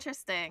so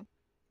interesting.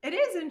 It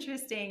is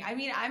interesting.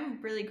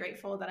 I'm really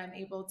grateful that I'm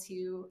able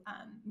to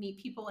meet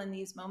people in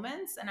these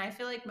moments. And I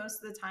feel like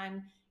most of the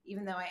time,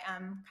 even though I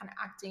am kind of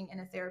acting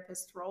in a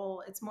therapist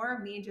role, it's more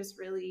of me just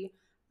really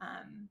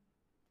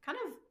kind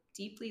of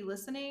deeply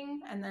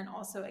listening. And then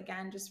also,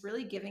 again, just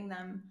really giving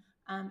them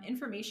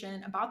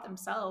information about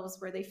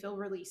themselves where they feel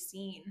really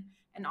seen.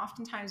 And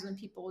oftentimes when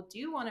people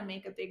do want to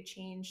make a big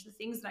change, the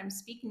things that I'm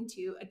speaking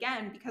to,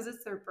 again, because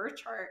it's their birth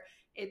chart,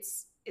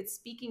 it's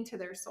speaking to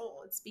their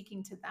soul, it's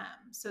speaking to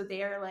them. So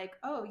they're like,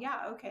 oh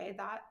yeah, okay,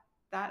 that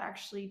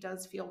actually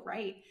does feel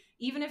right.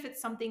 Even if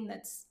it's something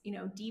that's,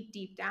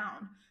 deep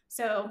down.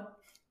 So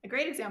a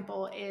great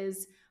example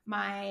is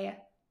my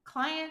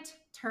client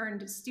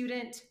turned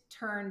student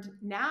turned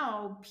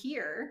now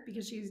peer,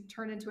 because she's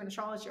turned into an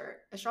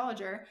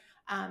astrologer,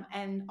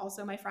 and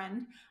also my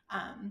friend.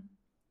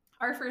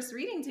 Our first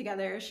reading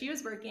together, she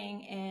was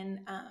working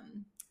in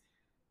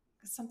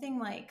something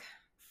like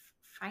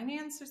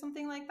finance or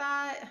something like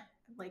that,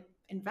 like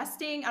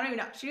investing. I don't even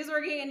know. She was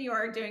working in New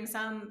York doing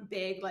some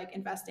big like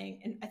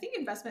investing, and I think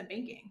investment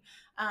banking.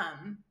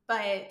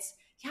 But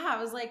yeah,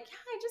 I was like, yeah,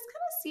 I just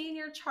kind of see in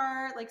your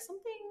chart like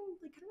something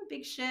like kind of a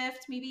big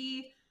shift,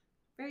 maybe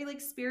very like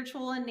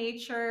spiritual in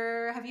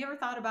nature. Have you ever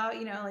thought about,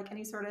 like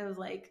any sort of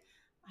like,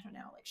 I don't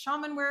know, like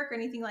shaman work or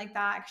anything like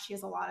that? 'Cause she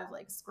has a lot of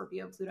like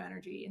Scorpio Pluto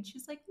energy. And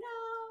she's like, no.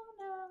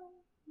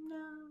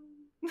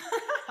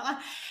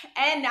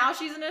 And now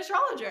she's an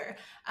astrologer.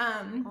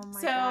 Oh my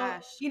So,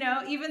 gosh.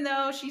 even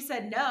though she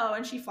said no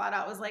and she flat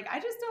out was like, I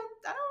don't,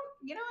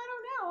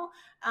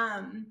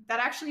 that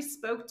actually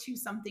spoke to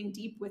something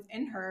deep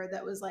within her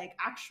that was like,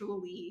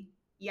 actually,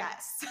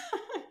 yes.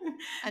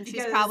 And she's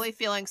Because probably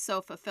feeling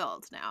so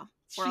fulfilled now.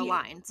 Or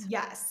aligned.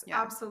 Yes, Yeah.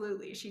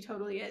 absolutely. She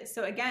totally is.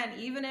 So again,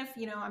 even if,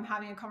 I'm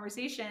having a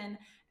conversation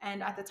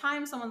and at the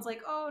time someone's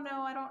like, oh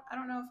no, I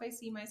don't know if I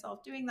see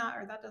myself doing that,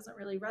 or that doesn't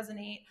really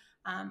resonate.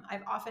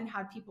 I've often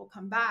had people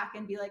come back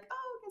and be like,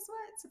 oh, guess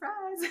what?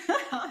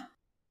 Surprise.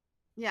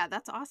 Yeah,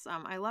 that's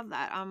awesome. I love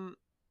that. I'm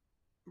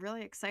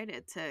really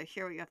excited to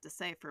hear what you have to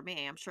say for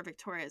me. I'm sure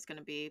Victoria is going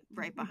to be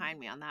right behind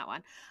me on that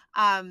one.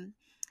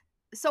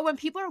 So when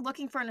people are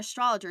looking for an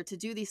astrologer to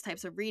do these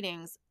types of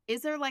readings,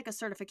 is there like a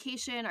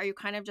certification? Are you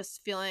kind of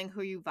just feeling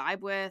who you vibe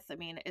with? I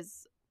mean,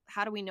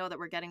 how do we know that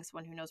we're getting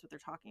someone who knows what they're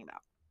talking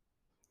about?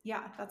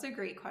 Yeah, that's a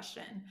great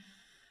question.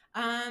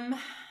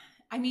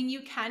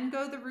 You can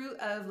go the route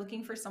of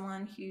looking for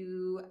someone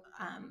who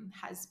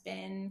has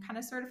been kind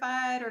of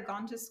certified or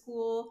gone to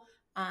school,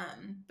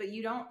 but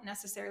you don't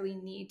necessarily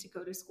need to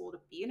go to school to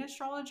be an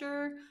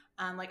astrologer.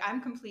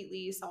 I'm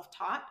completely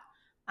self-taught.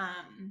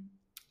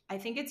 I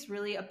think it's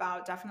really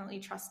about definitely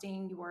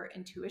trusting your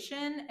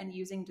intuition and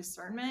using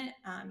discernment,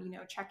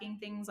 checking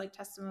things like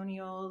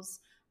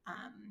testimonials.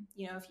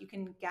 If you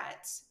can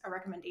get a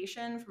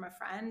recommendation from a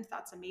friend,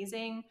 that's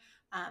amazing.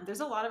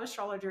 There's a lot of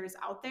astrologers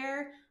out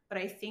there, but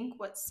I think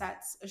what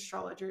sets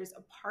astrologers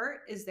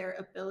apart is their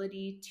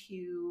ability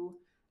to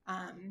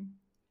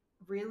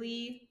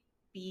really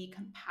be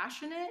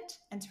compassionate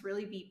and to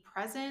really be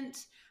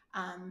present,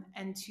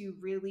 and to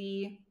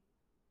really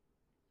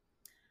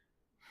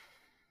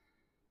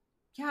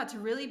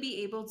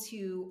be able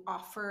to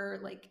offer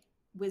like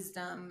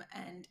wisdom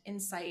and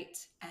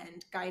insight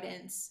and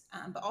guidance,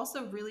 but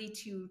also really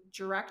to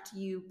direct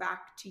you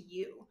back to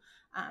you.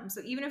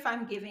 So even if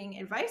I'm giving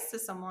advice to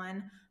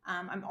someone,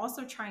 I'm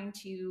also trying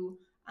to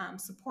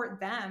support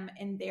them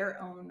in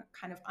their own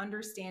kind of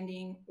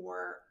understanding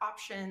or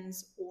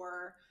options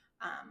or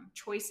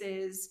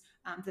choices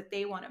that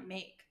they want to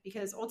make,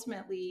 because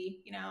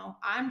ultimately,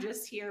 I'm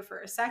just here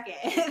for a second.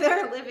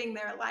 They're living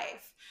their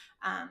life.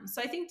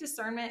 So I think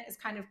discernment is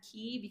kind of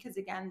key, because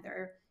again,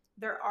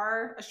 there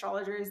are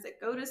astrologers that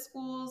go to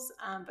schools,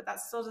 but that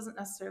still doesn't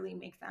necessarily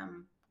make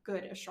them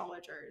good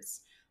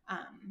astrologers.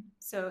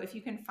 So if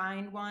you can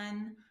find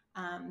one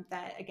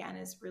that again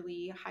is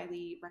really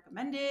highly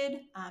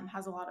recommended,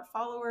 has a lot of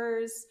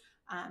followers,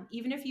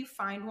 even if you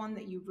find one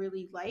that you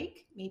really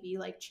like, maybe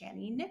like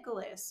Chani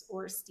Nicholas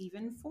or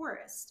Stephen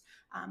Forrest,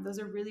 those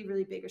are really,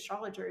 really big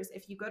astrologers.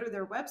 If you go to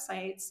their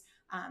websites,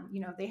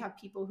 they have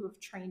people who have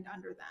trained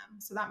under them.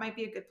 So that might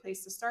be a good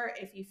place to start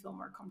if you feel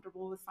more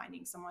comfortable with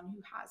finding someone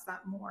who has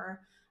that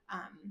more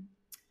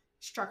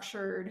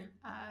structured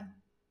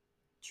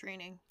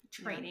Training,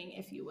 yeah.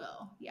 If you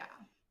will. Yeah.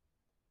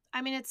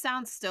 I mean, it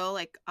sounds still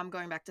like I'm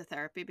going back to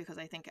therapy, because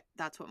I think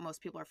that's what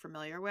most people are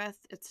familiar with.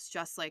 It's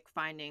just like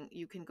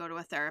you can go to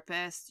a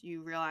therapist,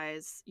 you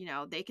realize,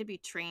 they could be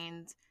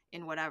trained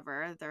in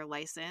whatever, they're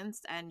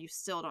licensed, and you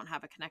still don't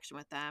have a connection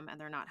with them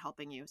and they're not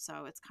helping you.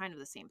 So it's kind of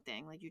the same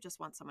thing. Like, you just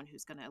want someone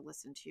who's going to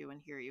listen to you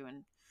and hear you,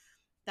 and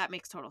that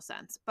makes total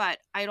sense. But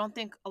I don't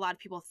think a lot of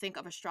people think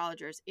of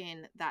astrologers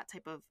in that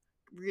type of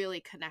really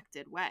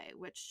connected way,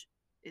 which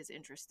is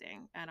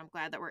interesting. And I'm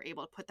glad that we're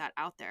able to put that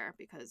out there,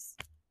 because,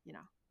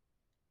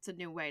 it's a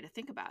new way to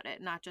think about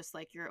it, not just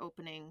like you're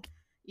opening,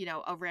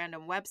 a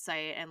random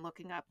website and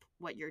looking up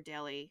what your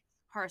daily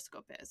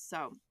horoscope is.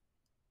 So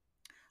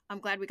I'm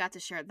glad we got to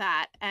share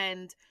that.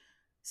 And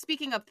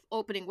speaking of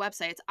opening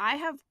websites, I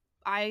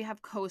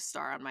have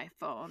CoStar on my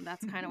phone.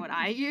 That's kind of what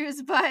I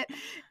use. But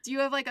do you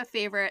have like a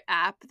favorite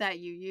app that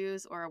you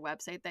use, or a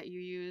website that you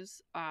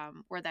use,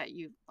 or that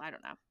I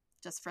don't know,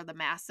 just for the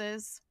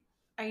masses?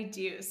 I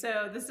do.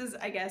 So this is,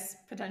 I guess,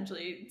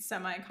 potentially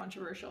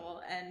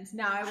semi-controversial, and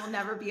now I will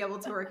never be able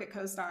to work at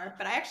CoStar,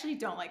 but I actually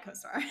don't like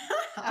CoStar.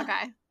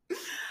 Okay.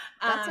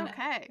 That's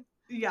okay.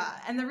 Yeah.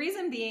 And the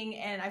reason being,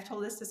 and I've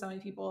told this to so many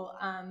people,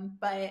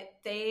 but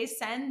they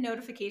send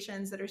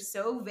notifications that are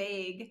so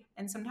vague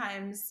and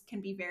sometimes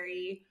can be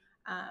very,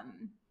 I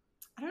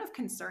don't know if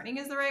concerning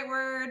is the right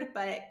word,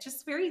 but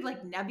just very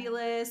like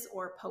nebulous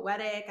or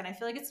poetic. And I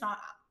feel like it's not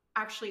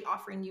actually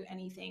offering you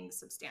anything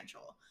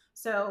substantial.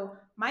 So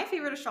my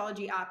favorite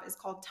astrology app is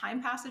called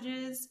Time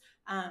Passages.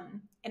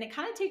 And it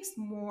kind of takes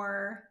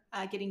more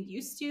getting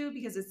used to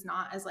because it's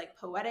not as like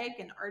poetic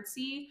and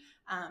artsy,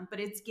 but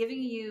it's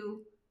giving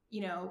you,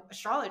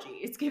 astrology.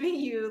 It's giving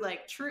you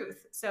like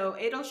truth. So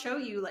it'll show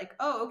you like,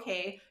 oh,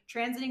 okay,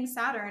 transiting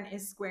Saturn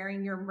is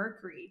squaring your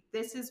Mercury.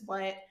 This is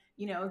what,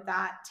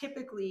 that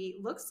typically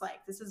looks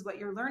like. This is what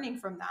you're learning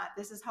from that.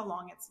 This is how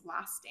long it's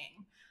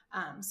lasting.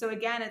 So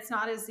again, it's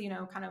not as,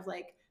 kind of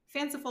like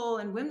fanciful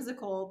and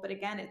whimsical, but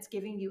again, it's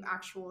giving you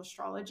actual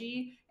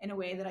astrology in a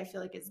way that I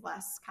feel like is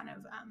less kind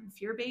of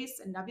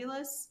fear-based and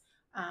nebulous.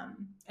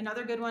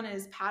 Another good one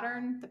is The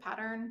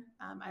Pattern.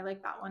 I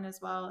like that one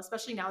as well,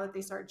 especially now that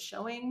they started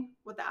showing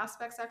what the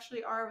aspects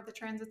actually are, what the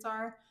transits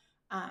are.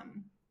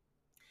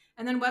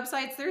 And then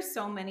websites, there's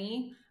so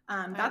many.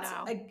 That's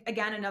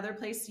again, another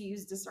place to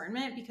use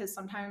discernment, because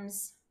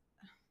sometimes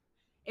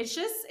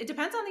it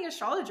depends on the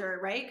astrologer,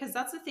 right? Because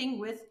that's the thing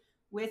with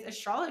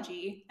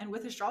astrology and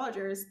with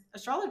astrologers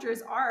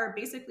are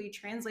basically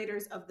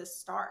translators of the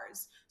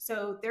stars.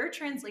 So their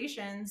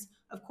translations,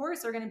 of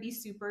course, are going to be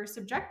super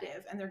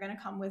subjective, and they're going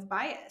to come with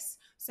bias.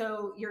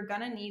 So you're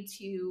going to need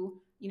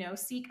to,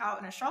 seek out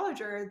an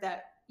astrologer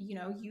that,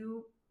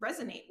 you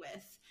resonate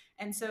with.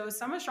 And so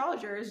some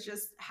astrologers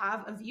just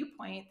have a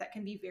viewpoint that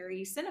can be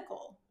very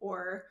cynical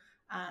or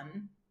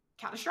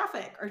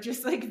catastrophic, or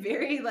just like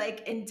very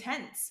like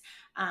intense.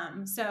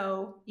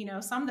 So,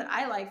 some that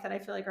I like that I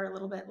feel like are a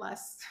little bit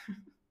less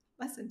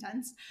less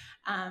intense.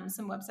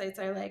 Some websites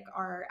I like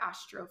are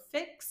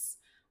Astrofix,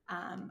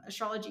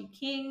 Astrology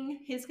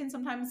King. His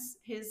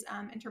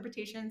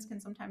interpretations can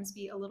sometimes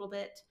be a little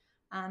bit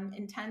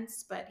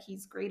intense, but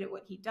he's great at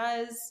what he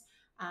does.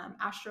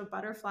 Astro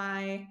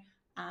Butterfly.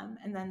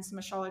 And then some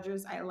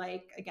astrologers I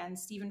like, again,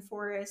 Stephen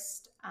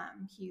Forrest.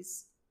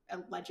 He's a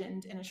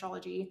legend in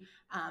astrology.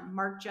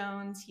 Mark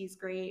Jones, he's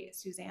great.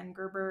 Suzanne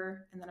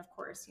Gerber. And then, of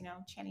course,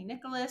 Chani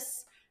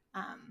Nicholas.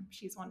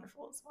 She's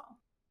wonderful as well.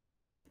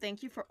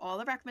 Thank you for all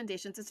the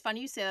recommendations. It's funny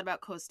you say that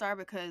about CoStar,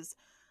 because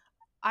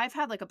I've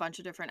had like a bunch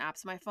of different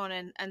apps on my phone,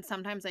 and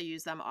sometimes I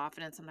use them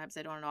often and sometimes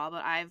I don't at all,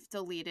 but I've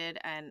deleted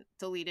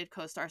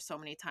CoStar so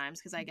many times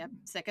because I get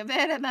sick of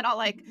it, and then I'll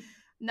like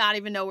not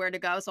even know where to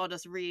go, so I'll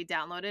just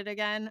re-download it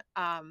again.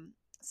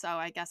 So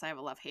I guess I have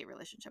a love-hate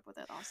relationship with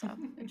it also,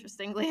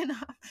 interestingly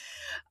enough.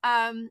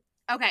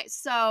 Okay,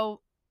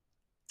 so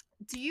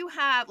do you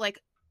have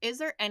is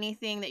there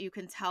anything that you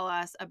can tell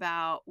us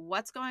about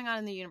what's going on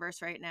in the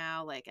universe right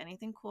now? Like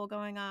anything cool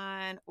going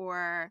on,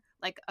 or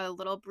like a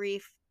little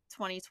brief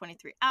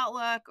 2023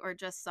 outlook, or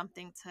just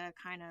something to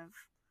kind of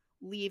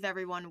leave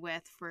everyone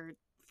with for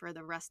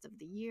the rest of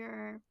the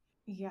year?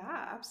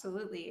 Yeah,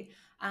 absolutely.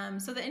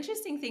 So the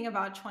interesting thing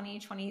about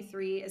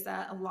 2023 is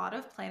that a lot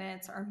of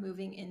planets are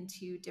moving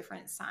into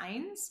different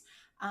signs.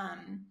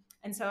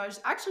 And so I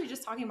was actually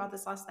just talking about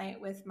this last night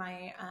with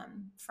my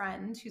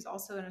friend who's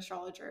also an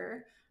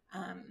astrologer.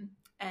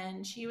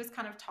 And she was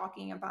kind of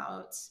talking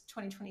about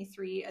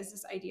 2023 as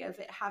this idea of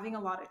it having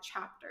a lot of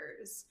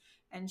chapters.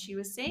 And she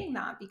was saying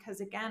that because,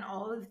 again,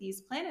 all of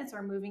these planets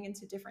are moving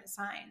into different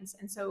signs.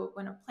 And so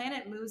when a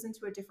planet moves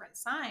into a different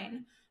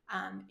sign,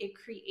 it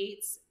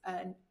creates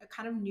a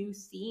kind of new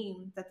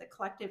theme that the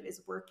collective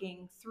is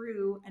working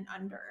through and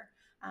under.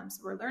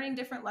 So we're learning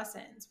different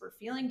lessons. We're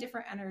feeling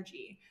different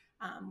energy.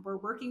 We're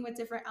working with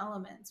different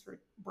elements. We're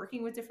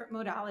working with different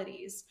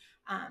modalities.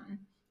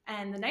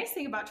 And the nice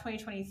thing about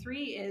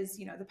 2023 is,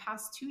 the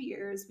past 2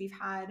 years, we've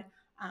had,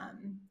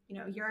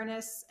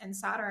 Uranus and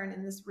Saturn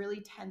in this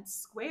really tense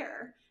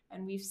square.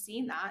 And we've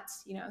seen that,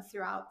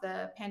 throughout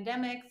the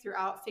pandemic,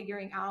 throughout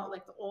figuring out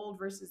like the old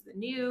versus the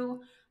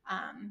new.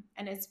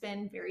 And it's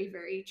been very,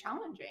 very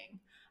challenging.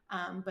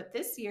 But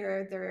this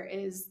year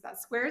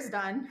that square is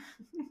done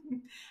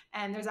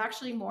and there's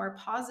actually more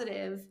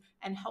positive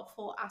and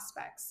helpful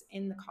aspects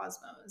in the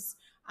cosmos.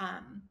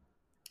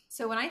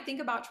 So when I think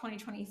about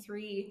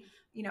 2023,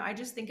 I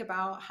just think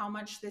about how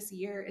much this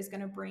year is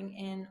going to bring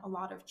in a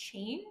lot of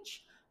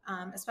change,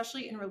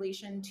 especially in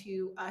relation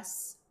to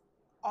us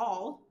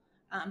all,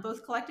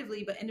 both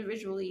collectively but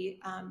individually,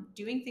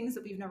 doing things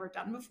that we've never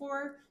done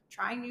before,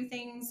 trying new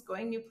things,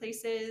 going new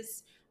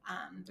places.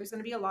 There's going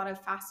to be a lot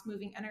of fast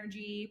moving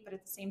energy, but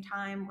at the same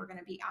time, we're going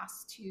to be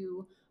asked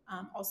to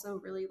also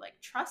really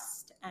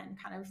trust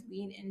and kind of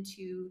lean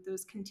into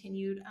those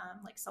continued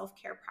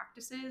self-care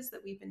practices that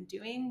we've been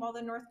doing while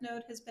the North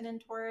Node has been in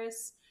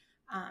Taurus.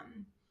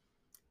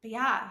 But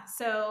yeah,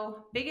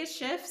 so biggest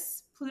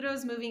shifts,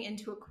 Pluto's moving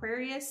into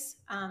Aquarius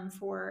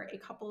for a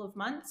couple of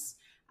months.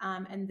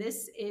 And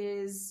this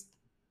is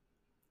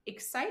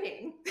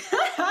exciting.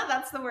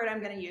 That's the word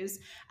I'm going to use.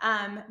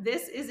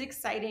 This is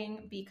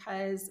exciting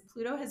because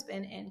Pluto has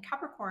been in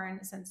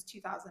Capricorn since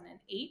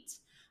 2008.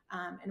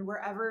 And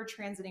wherever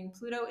transiting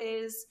Pluto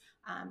is,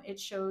 it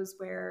shows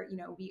where,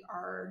 we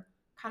are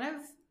kind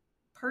of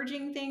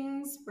purging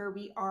things, where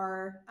we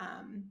are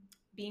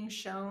being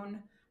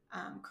shown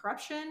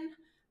corruption,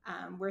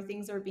 where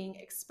things are being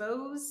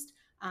exposed.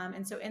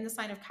 And so in the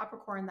sign of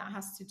Capricorn, that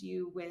has to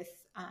do with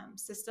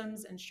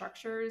systems and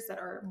structures that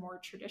are more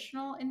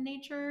traditional in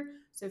nature.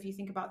 So if you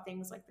think about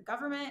things like the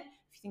government,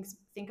 if you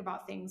think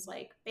about things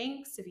like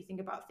banks, if you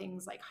think about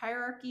things like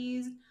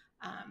hierarchies,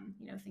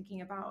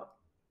 thinking about,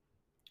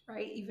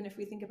 right, even if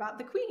we think about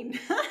the Queen,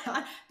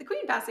 the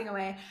Queen passing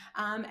away,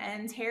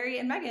 and Harry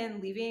and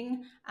Meghan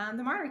leaving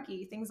the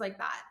monarchy, things like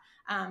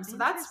that. So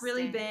that's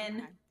really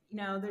been,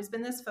 there's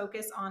been this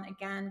focus on,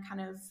 again,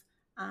 kind of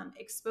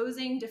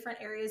exposing different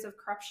areas of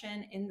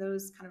corruption in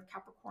those kind of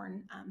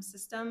Capricorn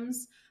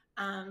systems.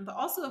 But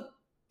also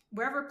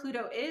wherever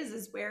Pluto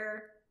is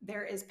where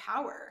there is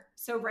power.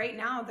 So right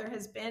now there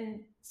has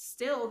been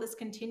still this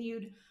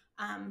continued,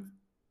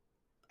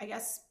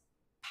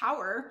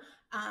 power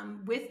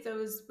with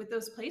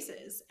those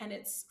places, and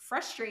it's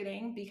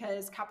frustrating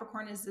because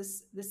Capricorn is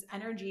this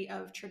energy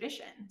of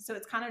tradition. So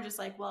it's kind of just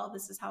like, well,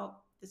 this is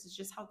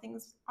just how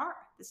things are.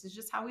 This is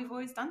just how we've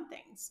always done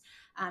things.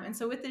 And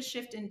so with this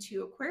shift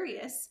into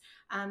Aquarius,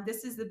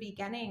 this is the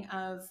beginning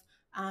of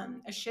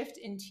a shift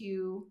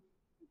into,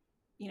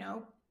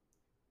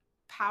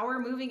 power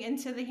moving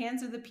into the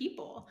hands of the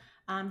people.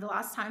 The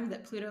last time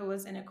that Pluto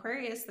was in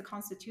Aquarius, the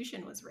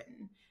Constitution was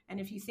written. And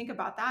if you think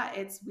about that,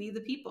 it's we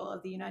the people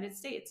of the United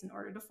States in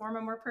order to form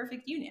a more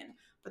perfect union.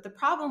 But the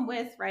problem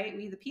with, right,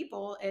 we the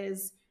people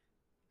is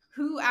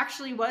who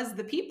actually was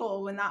the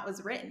people when that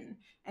was written.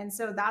 And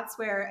so that's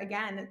where,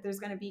 again, there's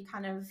going to be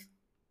kind of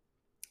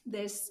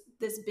this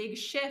big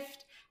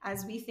shift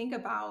as we think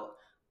about,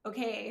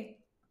 okay,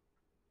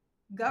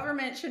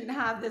 government shouldn't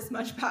have this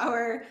much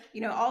power.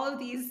 All of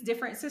these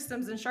different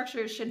systems and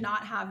structures should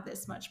not have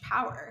this much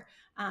power.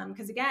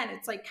 Because again,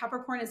 it's like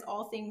Capricorn is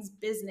all things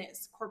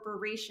business,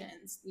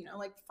 corporations,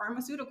 like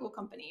pharmaceutical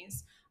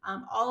companies.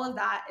 All of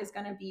that is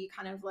going to be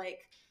kind of like,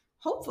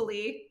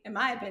 hopefully, in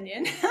my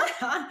opinion,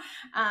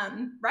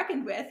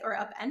 reckoned with or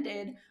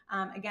upended,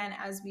 again,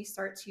 as we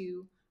start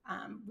to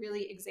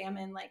really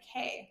examine, like,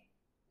 hey,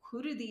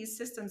 who do these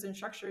systems and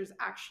structures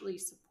actually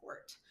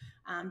support?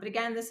 But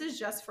again, this is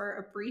just for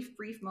a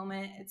brief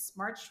moment. It's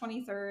March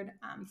 23rd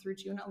through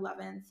June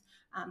 11th,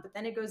 but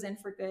then it goes in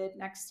for good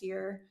next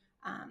year.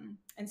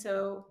 And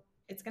so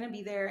it's going to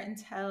be there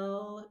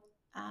until,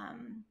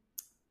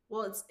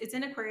 it's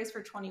in Aquarius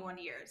for 21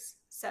 years.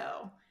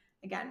 So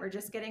again, we're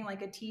just getting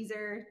like a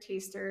teaser,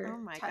 taster, Oh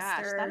my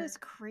tester. gosh, that is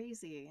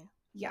crazy.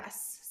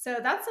 Yes. So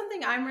that's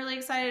something I'm really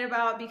excited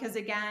about because,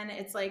 again,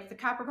 it's like the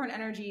Capricorn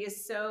energy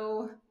is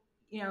so,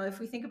 if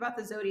we think about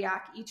the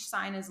zodiac, each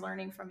sign is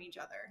learning from each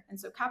other. And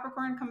so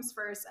Capricorn comes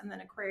first and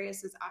then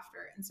Aquarius is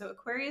after. And so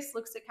Aquarius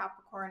looks at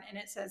Capricorn and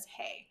it says,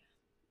 hey,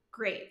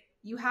 great,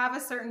 you have a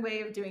certain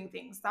way of doing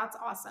things. That's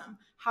awesome.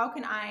 How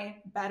can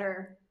I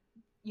better,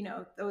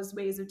 those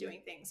ways of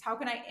doing things? How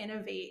can I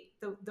innovate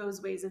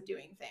those ways of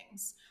doing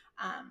things?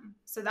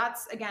 So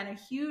that's, again, a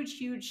huge,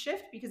 huge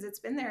shift because it's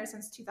been there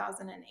since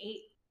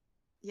 2008.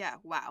 Yeah.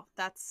 Wow.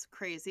 That's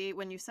crazy.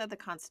 When you said the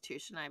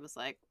Constitution, I was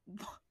like,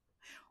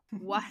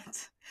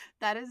 what?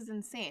 That is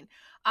insane.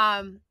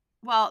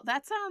 Well,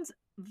 that sounds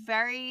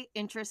very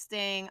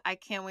interesting. I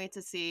can't wait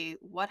to see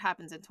what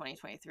happens in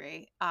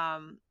 2023.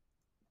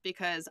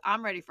 Because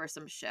I'm ready for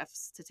some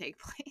shifts to take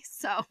place.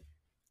 So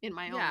in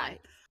my own life.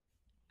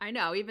 I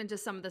know, even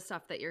just some of the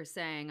stuff that you're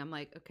saying, I'm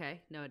like,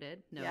 okay,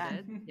 noted. Yeah.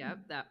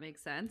 Yep, that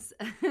makes sense.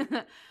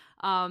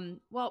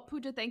 Well,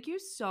 Puja, thank you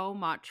so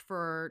much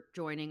for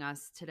joining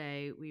us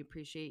today. We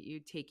appreciate you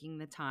taking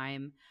the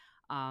time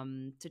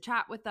to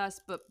chat with us.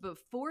 But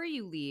before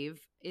you leave,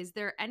 is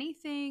there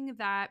anything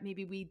that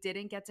maybe we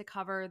didn't get to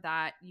cover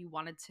that you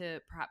wanted to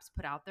perhaps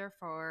put out there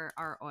for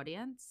our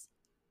audience?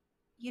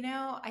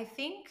 I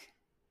think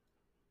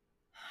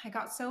I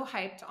got so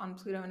hyped on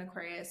Pluto and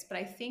Aquarius, but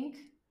I think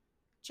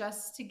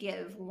just to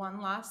give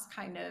one last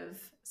kind of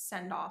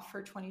send off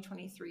for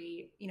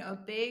 2023, a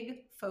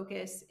big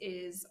focus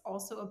is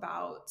also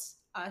about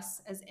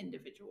us as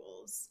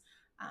individuals.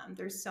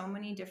 There's so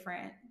many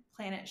different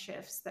planet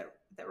shifts that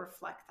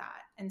reflect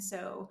that. And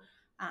so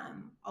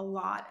a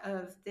lot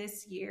of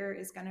this year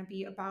is going to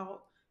be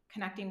about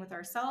connecting with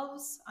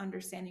ourselves,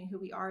 understanding who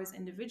we are as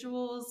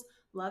individuals,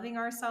 loving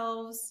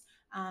ourselves.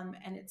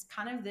 And it's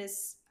kind of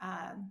this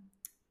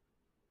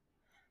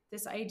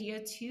idea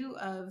too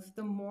of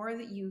the more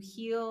that you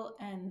heal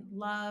and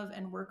love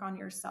and work on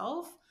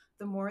yourself,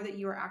 the more that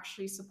you are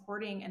actually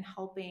supporting and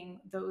helping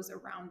those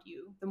around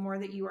you, the more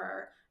that you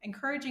are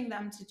encouraging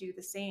them to do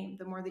the same,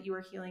 the more that you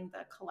are healing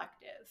the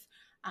collective.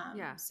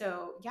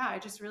 So I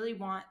just really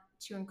want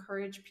to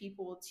encourage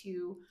people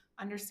to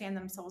understand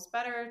themselves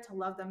better, to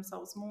love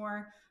themselves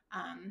more.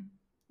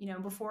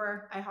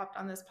 Before I hopped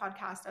on this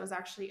podcast, I was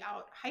actually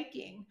out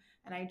hiking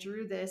and I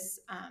drew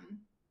this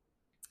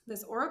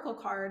oracle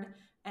card,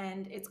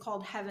 and it's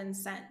called Heaven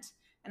Sent.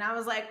 And I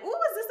was like, "Ooh,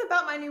 is this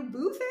about my new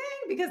boo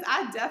thing?" Because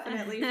I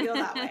definitely feel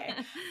that way.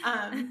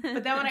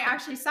 But then when I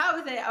actually sat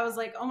with it, I was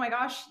like, "Oh my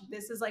gosh,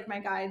 this is like my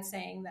guide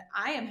saying that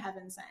I am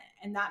heaven sent."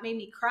 And that made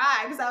me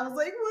cry because I was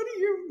like, "What do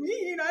you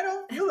mean? I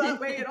don't feel that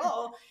way at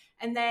all."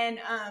 And then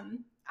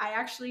I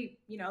actually,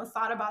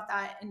 thought about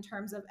that in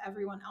terms of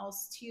everyone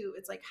else too.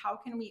 It's like, how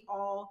can we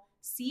all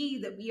see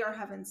that we are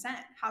heaven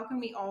sent? How can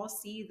we all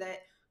see that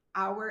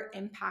our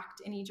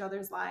impact in each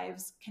other's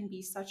lives can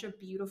be such a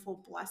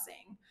beautiful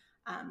blessing?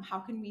 How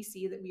can we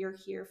see that we are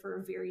here for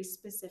a very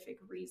specific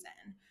reason?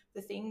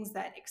 The things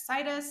that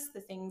excite us,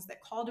 the things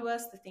that call to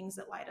us, the things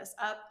that light us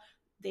up,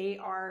 they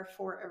are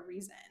for a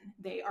reason.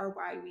 They are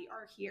why we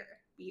are here.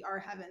 We are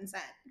heaven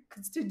sent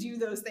to do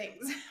those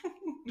things.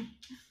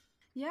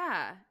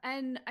 Yeah.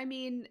 And I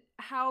mean,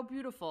 how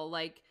beautiful.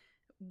 Like,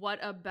 what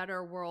a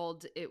better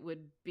world it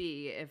would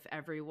be if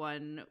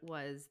everyone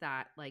was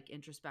that like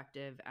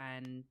introspective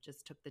and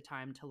just took the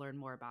time to learn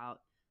more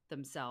about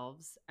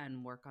themselves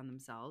and work on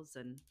themselves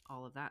and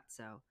all of that.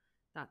 So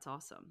that's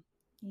awesome.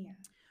 Yeah.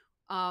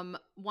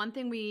 One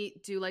thing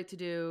we do like to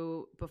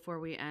do before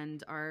we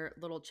end our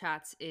little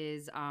chats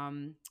is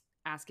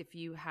ask if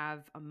you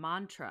have a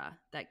mantra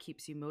that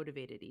keeps you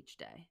motivated each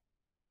day.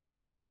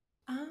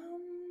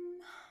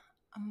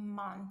 A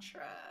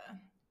mantra.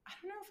 I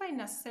don't know if I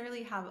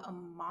necessarily have a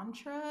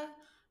mantra.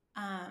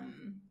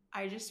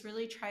 I just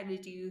really try to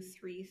do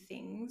 3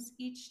 things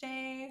each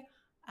day.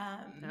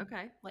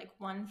 Okay. Like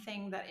one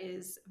thing that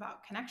is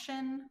about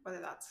connection, whether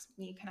that's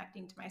me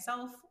connecting to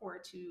myself or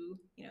to,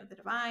 you know, the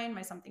divine,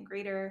 my something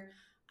greater.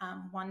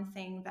 One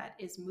thing that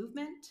is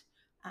movement,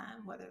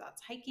 whether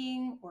that's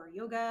hiking or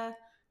yoga.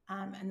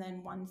 And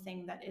then one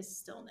thing that is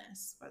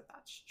stillness, whether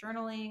that's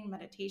journaling,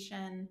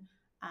 meditation,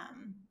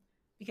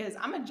 because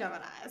I'm a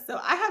Gemini, so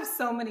I have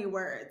so many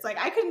words. Like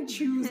I couldn't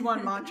choose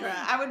one mantra.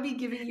 I would be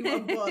giving you a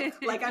book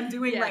like I'm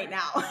doing right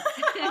now.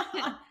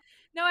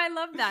 No, I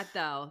love that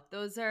though.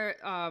 Those are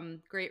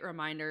great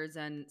reminders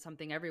and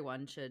something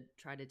everyone should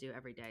try to do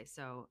every day.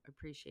 So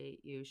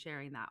appreciate you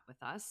sharing that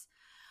with us.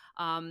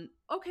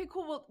 Okay,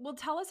 cool. Well,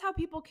 tell us how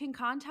people can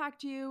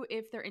contact you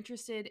if they're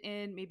interested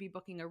in maybe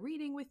booking a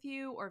reading with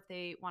you or if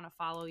they want to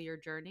follow your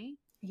journey.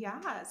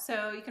 Yeah,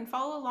 so you can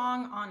follow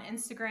along on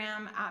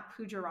Instagram at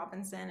Puja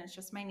Robinson. It's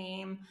just my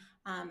name.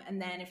 And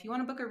then if you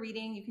want to book a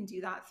reading, you can do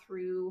that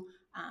through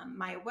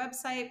my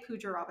website,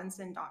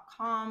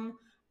 pujarobinson.com.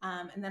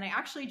 And then I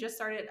actually just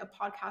started a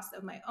podcast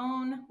of my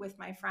own with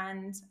my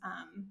friend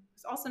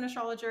who's also an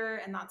astrologer,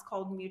 and that's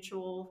called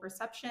Mutual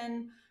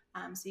Reception.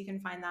 So you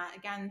can find that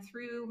again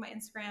through my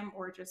Instagram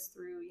or just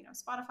through, you know,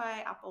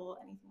 Spotify, Apple,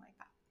 anything like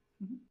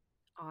that. Mm-hmm.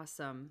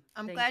 Awesome.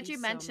 I'm glad you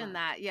mentioned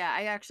that. Yeah,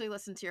 I actually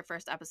listened to your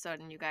first episode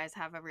and you guys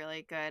have a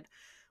really good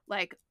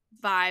like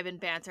vibe and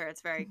banter. It's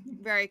very,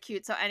 very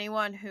cute. So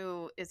anyone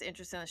who is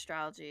interested in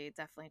astrology,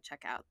 definitely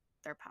check out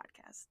their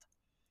podcast.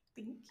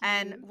 Thank you.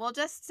 And we'll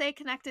just stay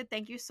connected.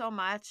 Thank you so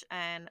much.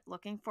 And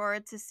looking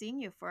forward to seeing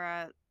you for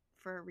a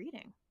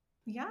reading.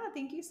 Yeah,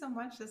 thank you so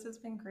much. This has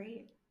been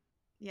great.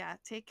 Yeah,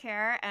 take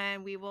care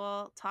and we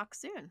will talk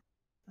soon.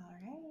 All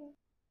right.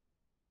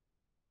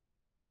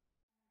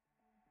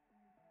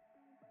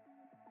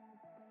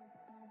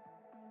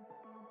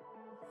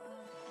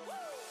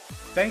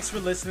 Thanks for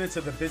listening to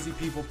the Busy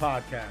People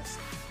Podcast.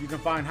 You can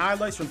find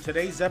highlights from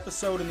today's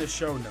episode in the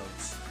show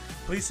notes.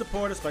 Please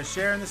support us by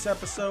sharing this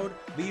episode,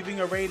 leaving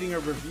a rating or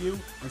review,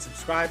 and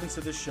subscribing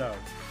to the show.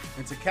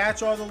 And to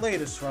catch all the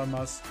latest from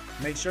us,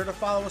 make sure to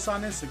follow us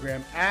on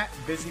Instagram at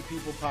Busy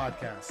People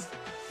Podcast.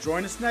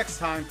 Join us next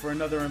time for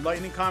another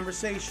enlightening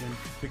conversation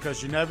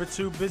because you're never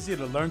too busy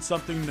to learn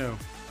something new.